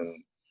Postgres,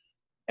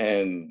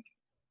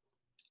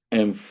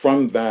 and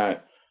from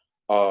that,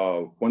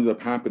 what ended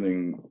up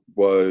happening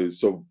was,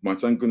 so my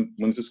son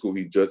went to school.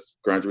 He just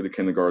graduated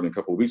kindergarten a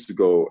couple of weeks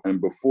ago.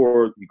 And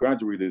before he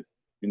graduated,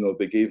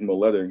 they gave him a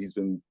letter, and he's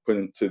been put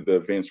into the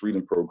advanced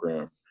reading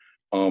program,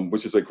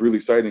 which is like really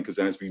exciting because,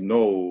 as we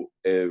know,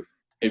 if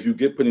you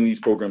get put in these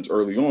programs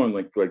early on,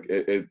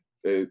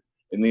 it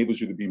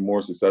enables you to be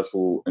more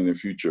successful in the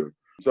future.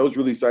 So I was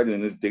really excited,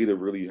 and this data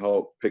really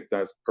helped pick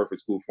that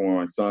perfect school for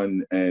my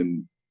son.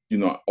 And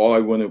all I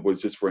wanted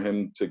was just for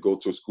him to go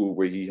to a school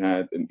where he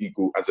had an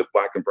equal, as a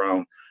Black and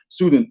brown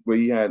student, where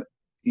he had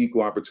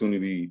equal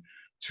opportunity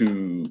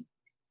to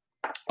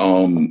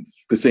the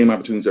same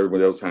opportunities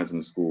everybody else has in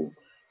the school.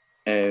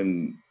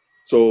 And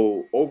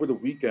so over the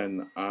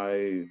weekend,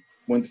 I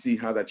went to see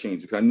how that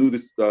changed, because I knew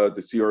this the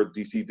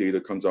CRDC data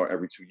comes out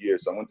every 2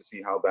 years. So I went to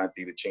see how that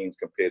data changed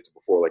compared to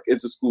before. Like,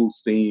 is the school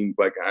same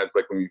as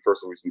like when we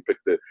first originally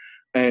picked it?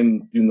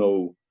 And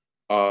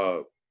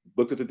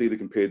looked at the data,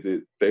 compared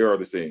it, they are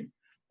the same.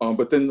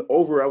 But then I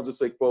was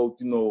just like, well,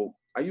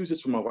 I use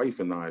this for my wife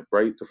and I,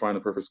 right, to find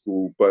the perfect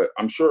school. But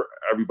I'm sure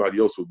everybody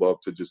else would love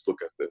to just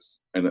look at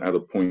this and at a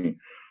point.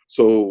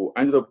 So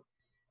I ended up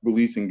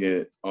releasing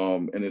it,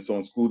 and it's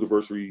on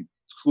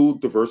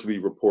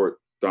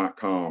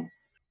schooldiversityreport.com.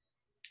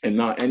 And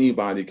not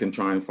anybody can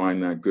try and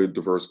find that good,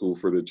 diverse school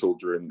for their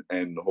children,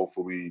 and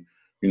hopefully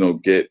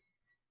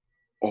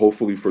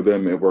for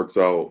them it works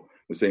out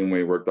the same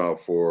way it worked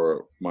out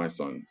for my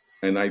son.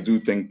 And I do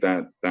think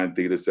that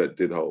data set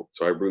did help.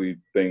 So I really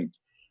think,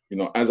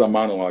 as I'm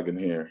monologuing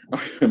here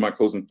in my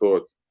closing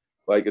thoughts,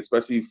 like,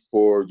 especially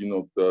for,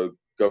 the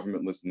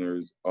government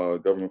listeners,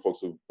 government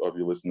folks of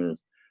your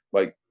listeners,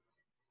 like,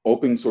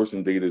 open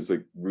sourcing data is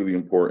like really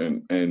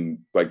important. And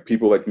like,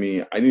 people like me,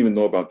 I didn't even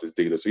know about this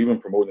data. So even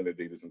promoting the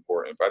data is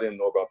important. But I didn't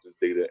know about this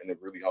data, and it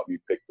really helped me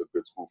pick the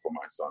good school for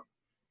my son.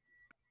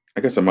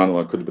 I guess a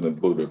monologue could have been a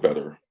little bit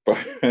better,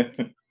 but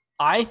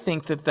I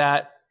think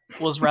that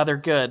was rather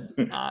good.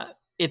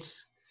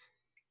 It's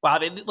wow,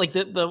 like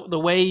the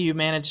way you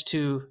managed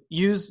to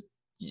use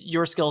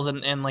your skills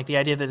and like the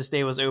idea that this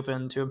day was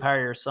open to empower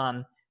your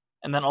son,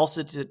 and then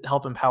also to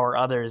help empower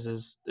others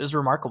is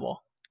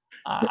remarkable.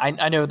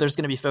 I know there's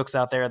going to be folks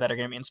out there that are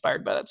going to be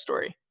inspired by that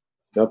story.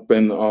 Yep,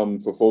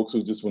 and for folks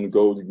who just want to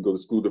go, you can go to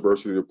School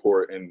Diversity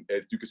Report, and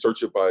you can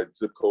search it by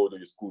zip code or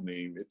your school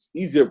name. It's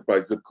easier by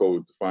zip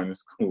code to find the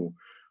school.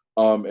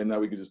 And now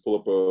we can just pull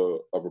up a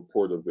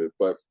report of it.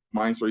 But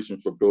my inspiration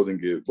for building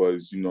it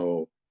was,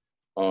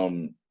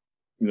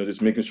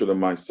 just making sure that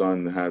my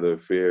son had a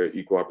fair,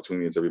 equal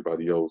opportunity as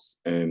everybody else,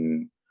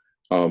 and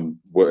in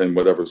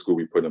whatever school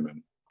we put him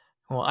in.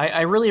 Well,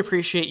 I really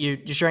appreciate you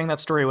sharing that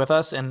story with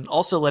us, and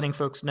also letting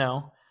folks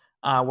know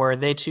where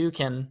they too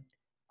can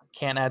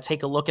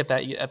take a look at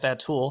that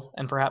tool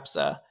and perhaps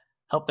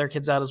help their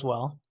kids out as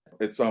well.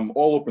 It's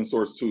all open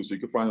source too, so you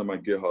can find it on my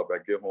GitHub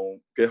at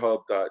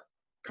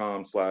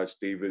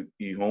github.com/David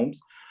E. Holmes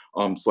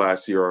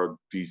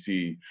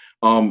 /CRDC.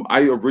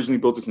 I originally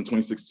built this in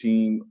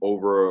 2016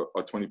 over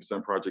a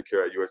 20% project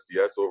here at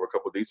USDS over a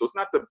couple of days. So it's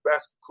not the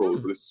best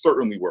code, but it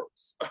certainly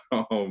works.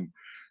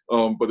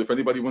 But if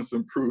anybody wants to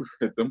improve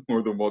it, they're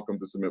more than welcome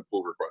to submit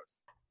pull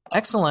requests.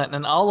 Excellent,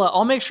 and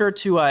I'll make sure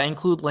to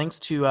include links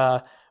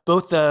to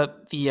both the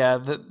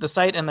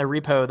site and the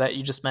repo that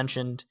you just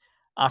mentioned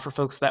for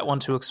folks that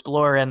want to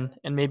explore and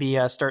maybe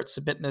start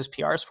submitting those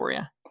PRs for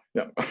you.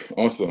 Yeah,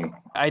 awesome.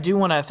 I do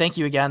want to thank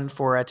you again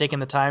for taking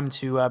the time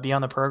to be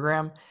on the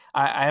program.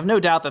 I have no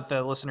doubt that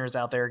the listeners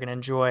out there are going to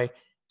enjoy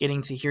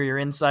getting to hear your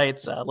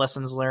insights,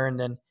 lessons learned,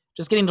 and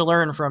just getting to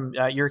learn from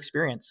your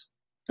experience.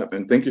 Yep,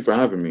 and thank you for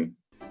having me.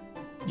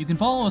 You can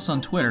follow us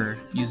on Twitter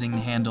using the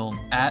handle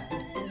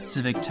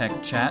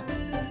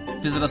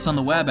 @CivicTechChat. Visit us on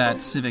the web at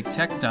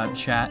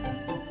civictech.chat,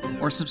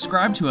 or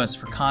subscribe to us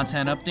for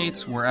content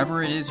updates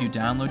wherever it is you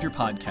download your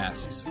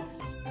podcasts.